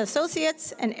Innes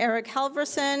Associates, and Eric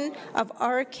Halverson of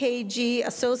RKG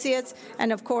Associates,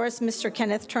 and of course, Mr.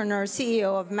 Kenneth Turner,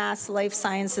 CEO of Mass Life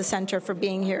Sciences Center, for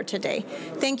being here today.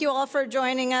 Thank you all for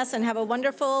joining us, and have a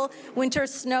wonderful winter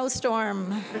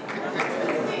snowstorm.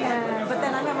 But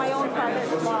then I have my own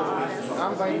private law office.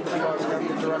 I'm Vice President, I'm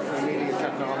the Director of Media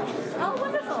Technology. Oh,